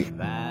they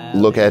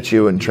look at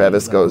you, and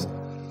Travis goes,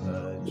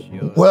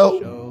 "Well,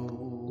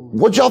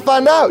 what'd y'all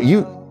find out?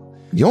 You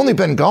only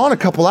been gone a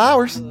couple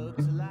hours."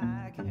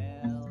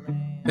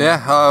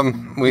 Yeah,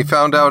 we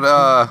found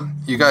out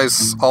you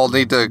guys all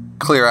need to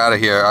clear out of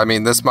here. I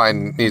mean, this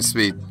mine needs to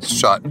be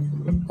shut,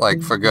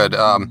 like, for good.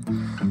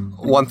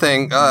 One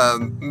thing,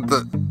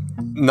 the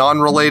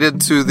non-related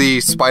to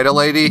the spider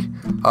lady,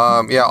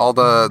 all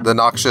the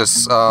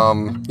noxious,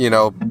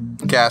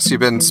 gas you've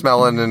been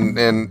smelling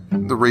and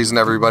the reason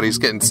everybody's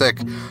getting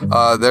sick,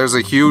 there's a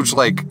huge,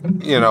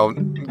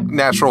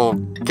 natural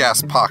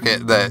gas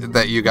pocket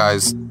that you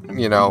guys,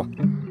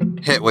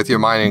 hit with your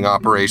mining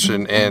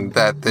operation, and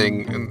that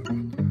thing,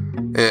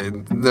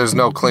 there's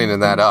no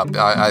cleaning that up.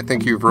 I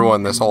think you've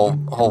ruined this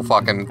whole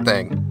fucking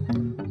thing,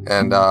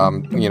 and,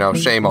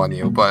 shame on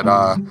you, but,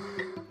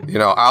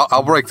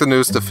 I'll break the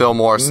news to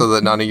Fillmore so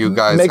that none of you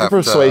guys make a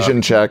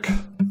persuasion check.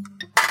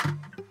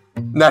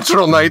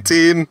 Natural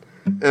 19.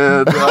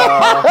 And,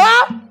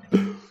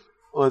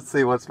 let's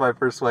see, what's my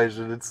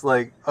persuasion? It's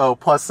like,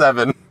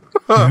 +7.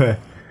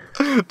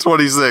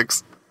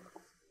 26.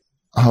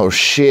 Oh,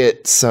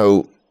 shit.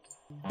 So,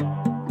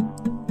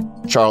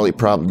 Charlie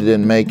probably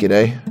didn't make it,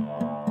 eh?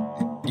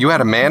 You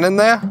had a man in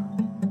there?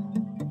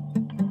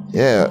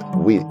 Yeah,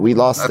 we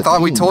lost the I thought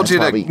team. we told you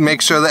to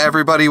make sure that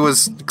everybody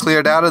was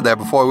cleared out of there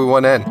before we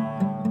went in.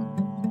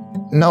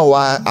 No,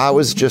 I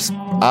was just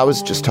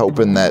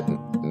hoping that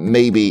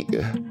maybe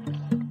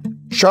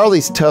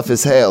Charlie's tough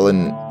as hell,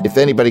 and if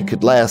anybody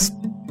could last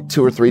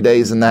 2 or 3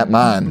 days in that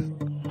mine,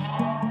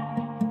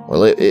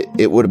 well,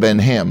 it would have been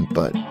him.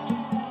 But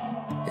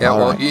yeah,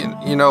 well,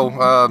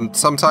 right.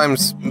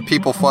 Sometimes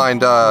people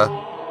find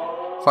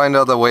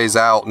other ways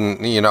out,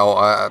 and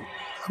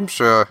I'm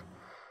sure.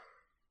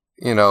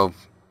 He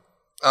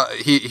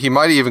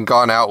might have even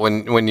gone out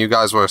when you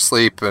guys were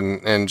asleep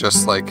and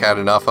just like had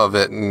enough of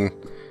it, and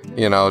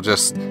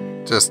just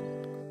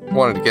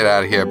wanted to get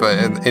out of here.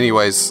 But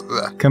anyways,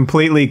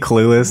 completely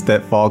clueless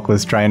that Falk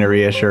was trying to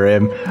reassure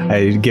him,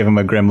 I give him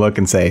a grim look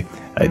and say,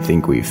 "I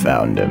think we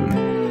found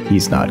him.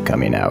 He's not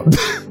coming out."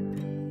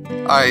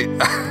 I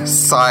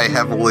sigh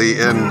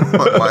heavily and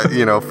put my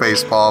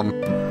face palm.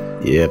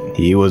 Yep,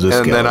 he was a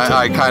skeleton. And then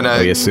I kind of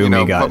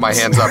put my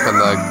hands up in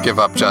the give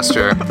up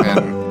gesture,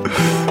 and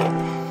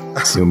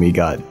assume he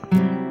got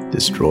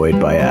destroyed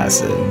by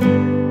acid.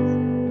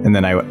 And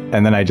then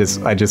I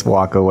just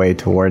walk away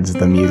towards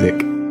the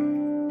music.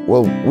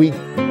 Well, we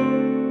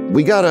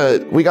got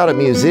a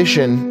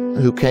musician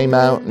who came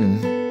out, and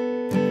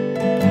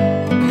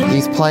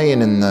he's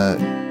playing in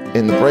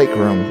the break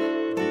room.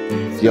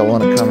 If y'all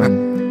want to come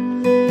in,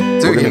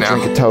 we're gonna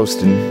drink a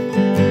toast in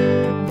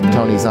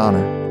Tony's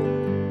honor,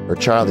 or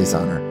Charlie's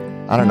honor.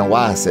 I don't know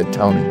why I said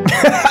Tony.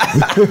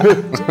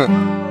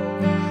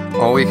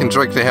 Well, we can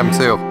drink to him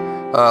too.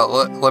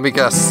 Let me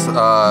guess,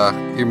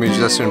 your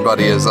musician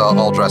buddy is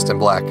all dressed in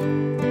black.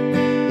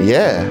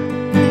 Yeah.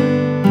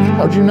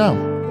 How'd you know?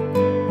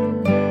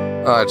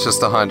 It's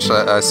just a hunch.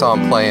 I saw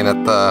him playing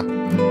at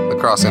the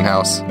Crossing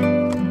House.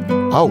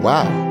 Oh,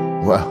 wow.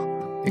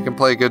 Well, he can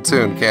play a good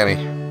tune, can't he?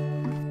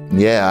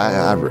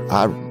 Yeah,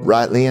 I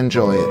rightly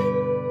enjoy it.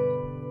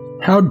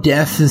 How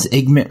deaf is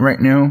Igmit right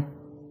now?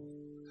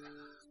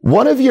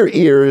 One of your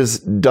ears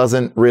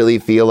doesn't really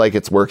feel like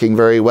it's working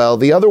very well.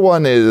 The other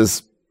one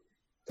is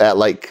at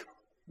like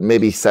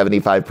maybe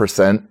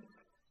 75%.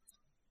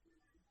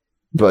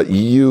 But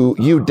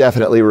you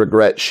definitely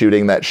regret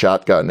shooting that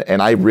shotgun,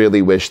 and I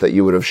really wish that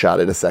you would have shot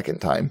it a second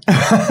time.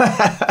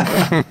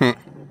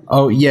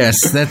 Oh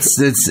yes, that's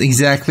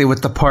exactly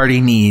what the party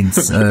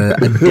needs. A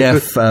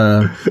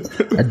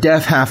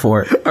deaf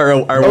half-orc.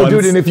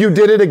 Dude, and if you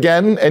did it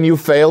again and you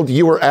failed,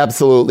 you were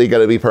absolutely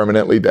going to be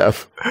permanently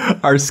deaf.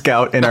 Our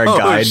scout and our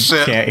guide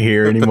can't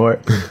hear anymore.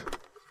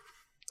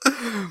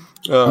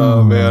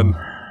 Oh, man.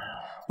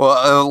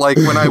 Well, like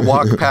when I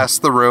walk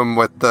past the room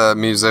with the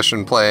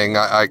musician playing,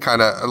 I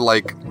kind of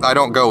I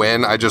don't go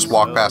in, I just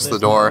walk past the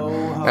door,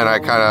 and I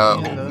kind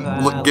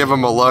of give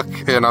him a look,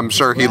 and I'm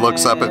sure he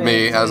looks up at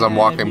me as I'm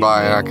walking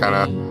by, and I kind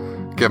of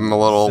give him a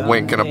little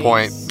wink and a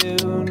point.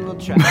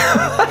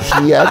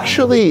 He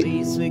actually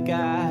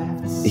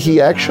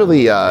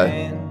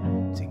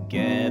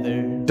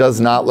does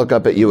not look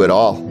up at you at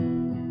all.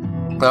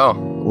 Oh.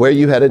 Where are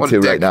you headed to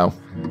right now?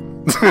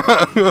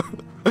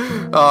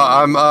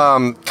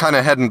 I'm kind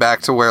of heading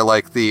back to where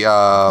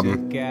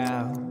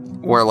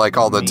where like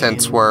all the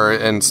tents were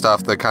and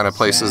stuff, the kind of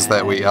places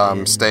that we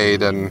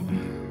stayed, and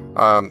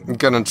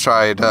gonna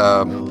try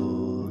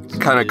to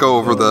kind of go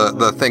over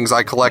the things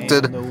I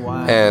collected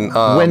and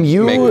when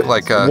you make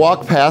like a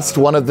walk past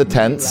one of the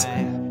tents,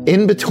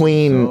 in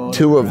between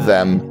two of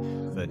them,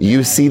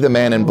 you see the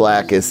man in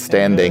black is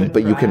standing,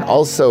 but you can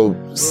also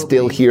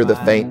still hear the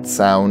faint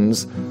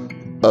sounds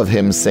of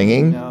him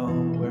singing.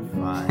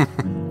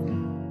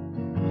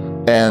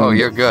 And oh,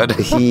 you're good.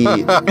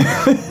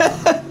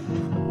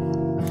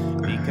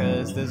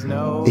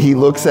 He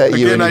looks at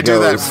you Again, and he I do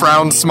that goes,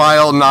 frown,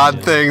 smile,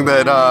 nod thing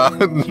that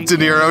De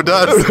Niro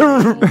does.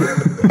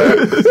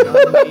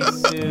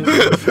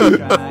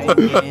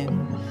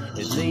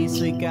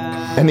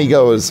 and he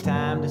goes,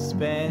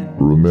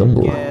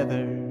 Remember,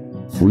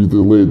 free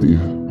the lady.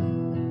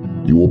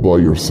 You will buy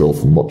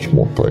yourself much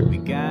more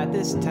time.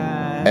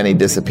 and he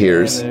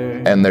disappears,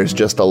 and there's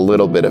just a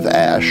little bit of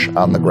ash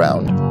on the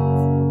ground.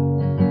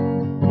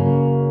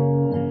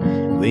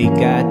 We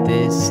got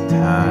this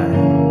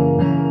time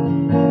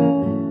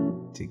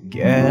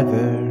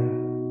together.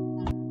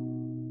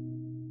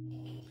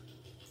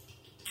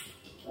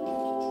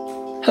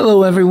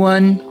 Hello,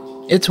 everyone.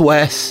 It's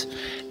Wes,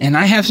 and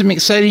I have some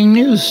exciting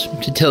news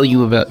to tell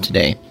you about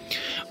today.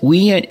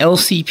 We at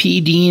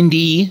LCP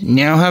D&D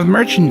now have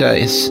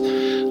merchandise,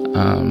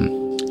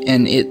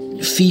 and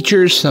it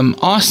features some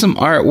awesome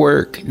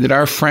artwork that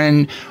our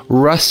friend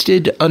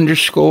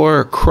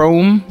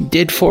Rusted_Chrome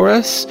did for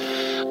us.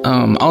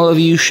 All of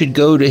you should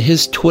go to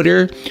his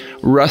Twitter,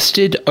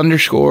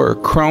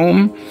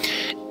 Rusted_Chrome,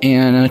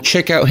 and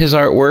check out his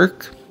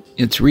artwork.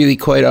 It's really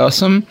quite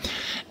awesome.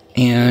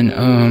 And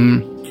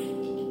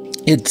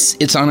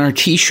it's on our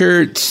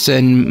t-shirts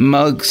and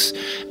mugs,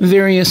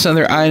 various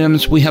other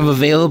items we have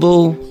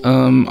available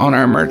on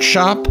our merch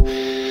shop.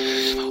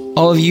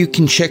 All of you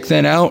can check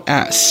that out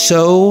at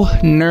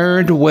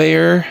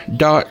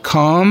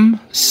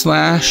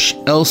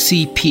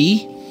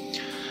sonerdwear.com/LCP.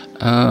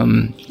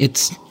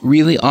 It's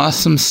really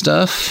awesome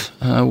stuff.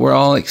 We're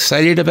all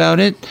excited about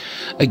it.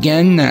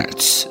 Again,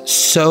 that's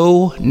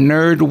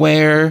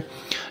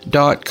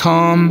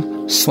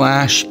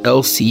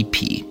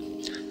sonerdwear.com/LCP.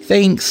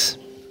 Thanks.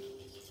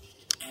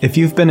 If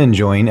you've been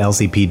enjoying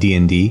LCP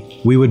D&D,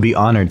 we would be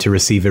honored to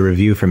receive a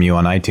review from you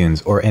on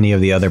iTunes or any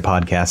of the other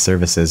podcast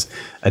services.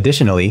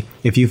 Additionally,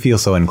 if you feel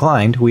so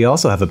inclined, we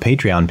also have a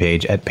Patreon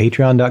page at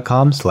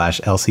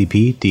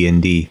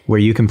patreon.com/LCPDND, where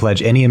you can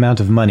pledge any amount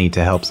of money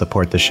to help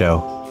support the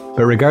show.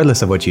 But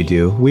regardless of what you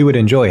do, we would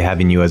enjoy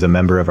having you as a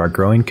member of our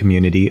growing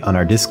community on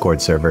our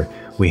Discord server.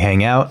 We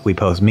hang out, we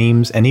post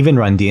memes, and even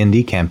run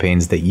D&D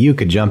campaigns that you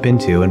could jump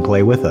into and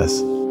play with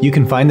us. You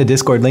can find the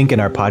Discord link in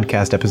our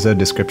podcast episode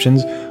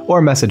descriptions,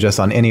 or message us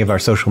on any of our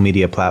social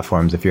media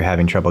platforms if you're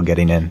having trouble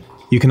getting in.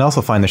 You can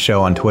also find the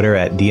show on Twitter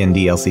at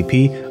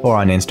DNDLCP or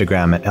on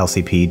Instagram at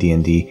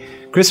LCPDND.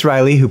 Chris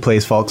Riley, who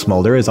plays Falk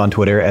Smolder, is on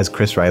Twitter as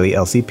Chris Riley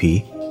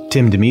LCP.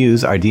 Tim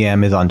Demuse, our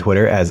DM, is on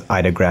Twitter as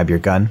Ida Grab Your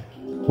Gun.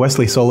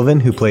 Wesley Sullivan,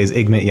 who plays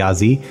Igmit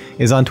Yazi,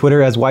 is on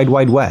Twitter as Wide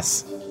Wide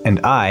Wes. And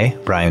I,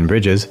 Brian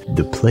Bridges,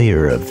 the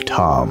player of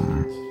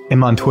Tom,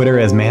 am on Twitter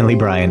as Manly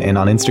Brian and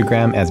on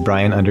Instagram as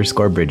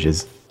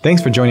Brian_Bridges.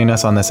 Thanks for joining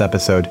us on this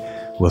episode.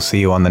 We'll see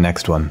you on the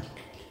next one.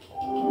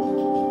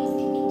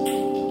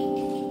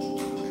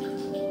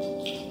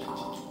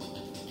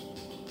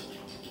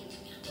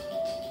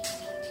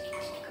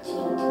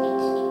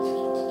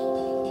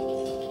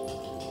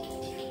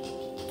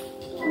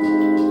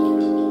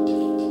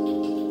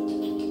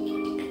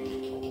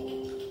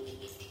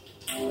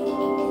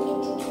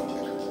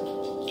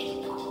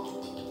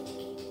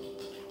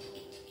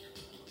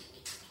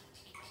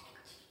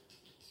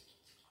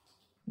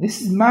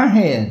 This is my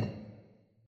head.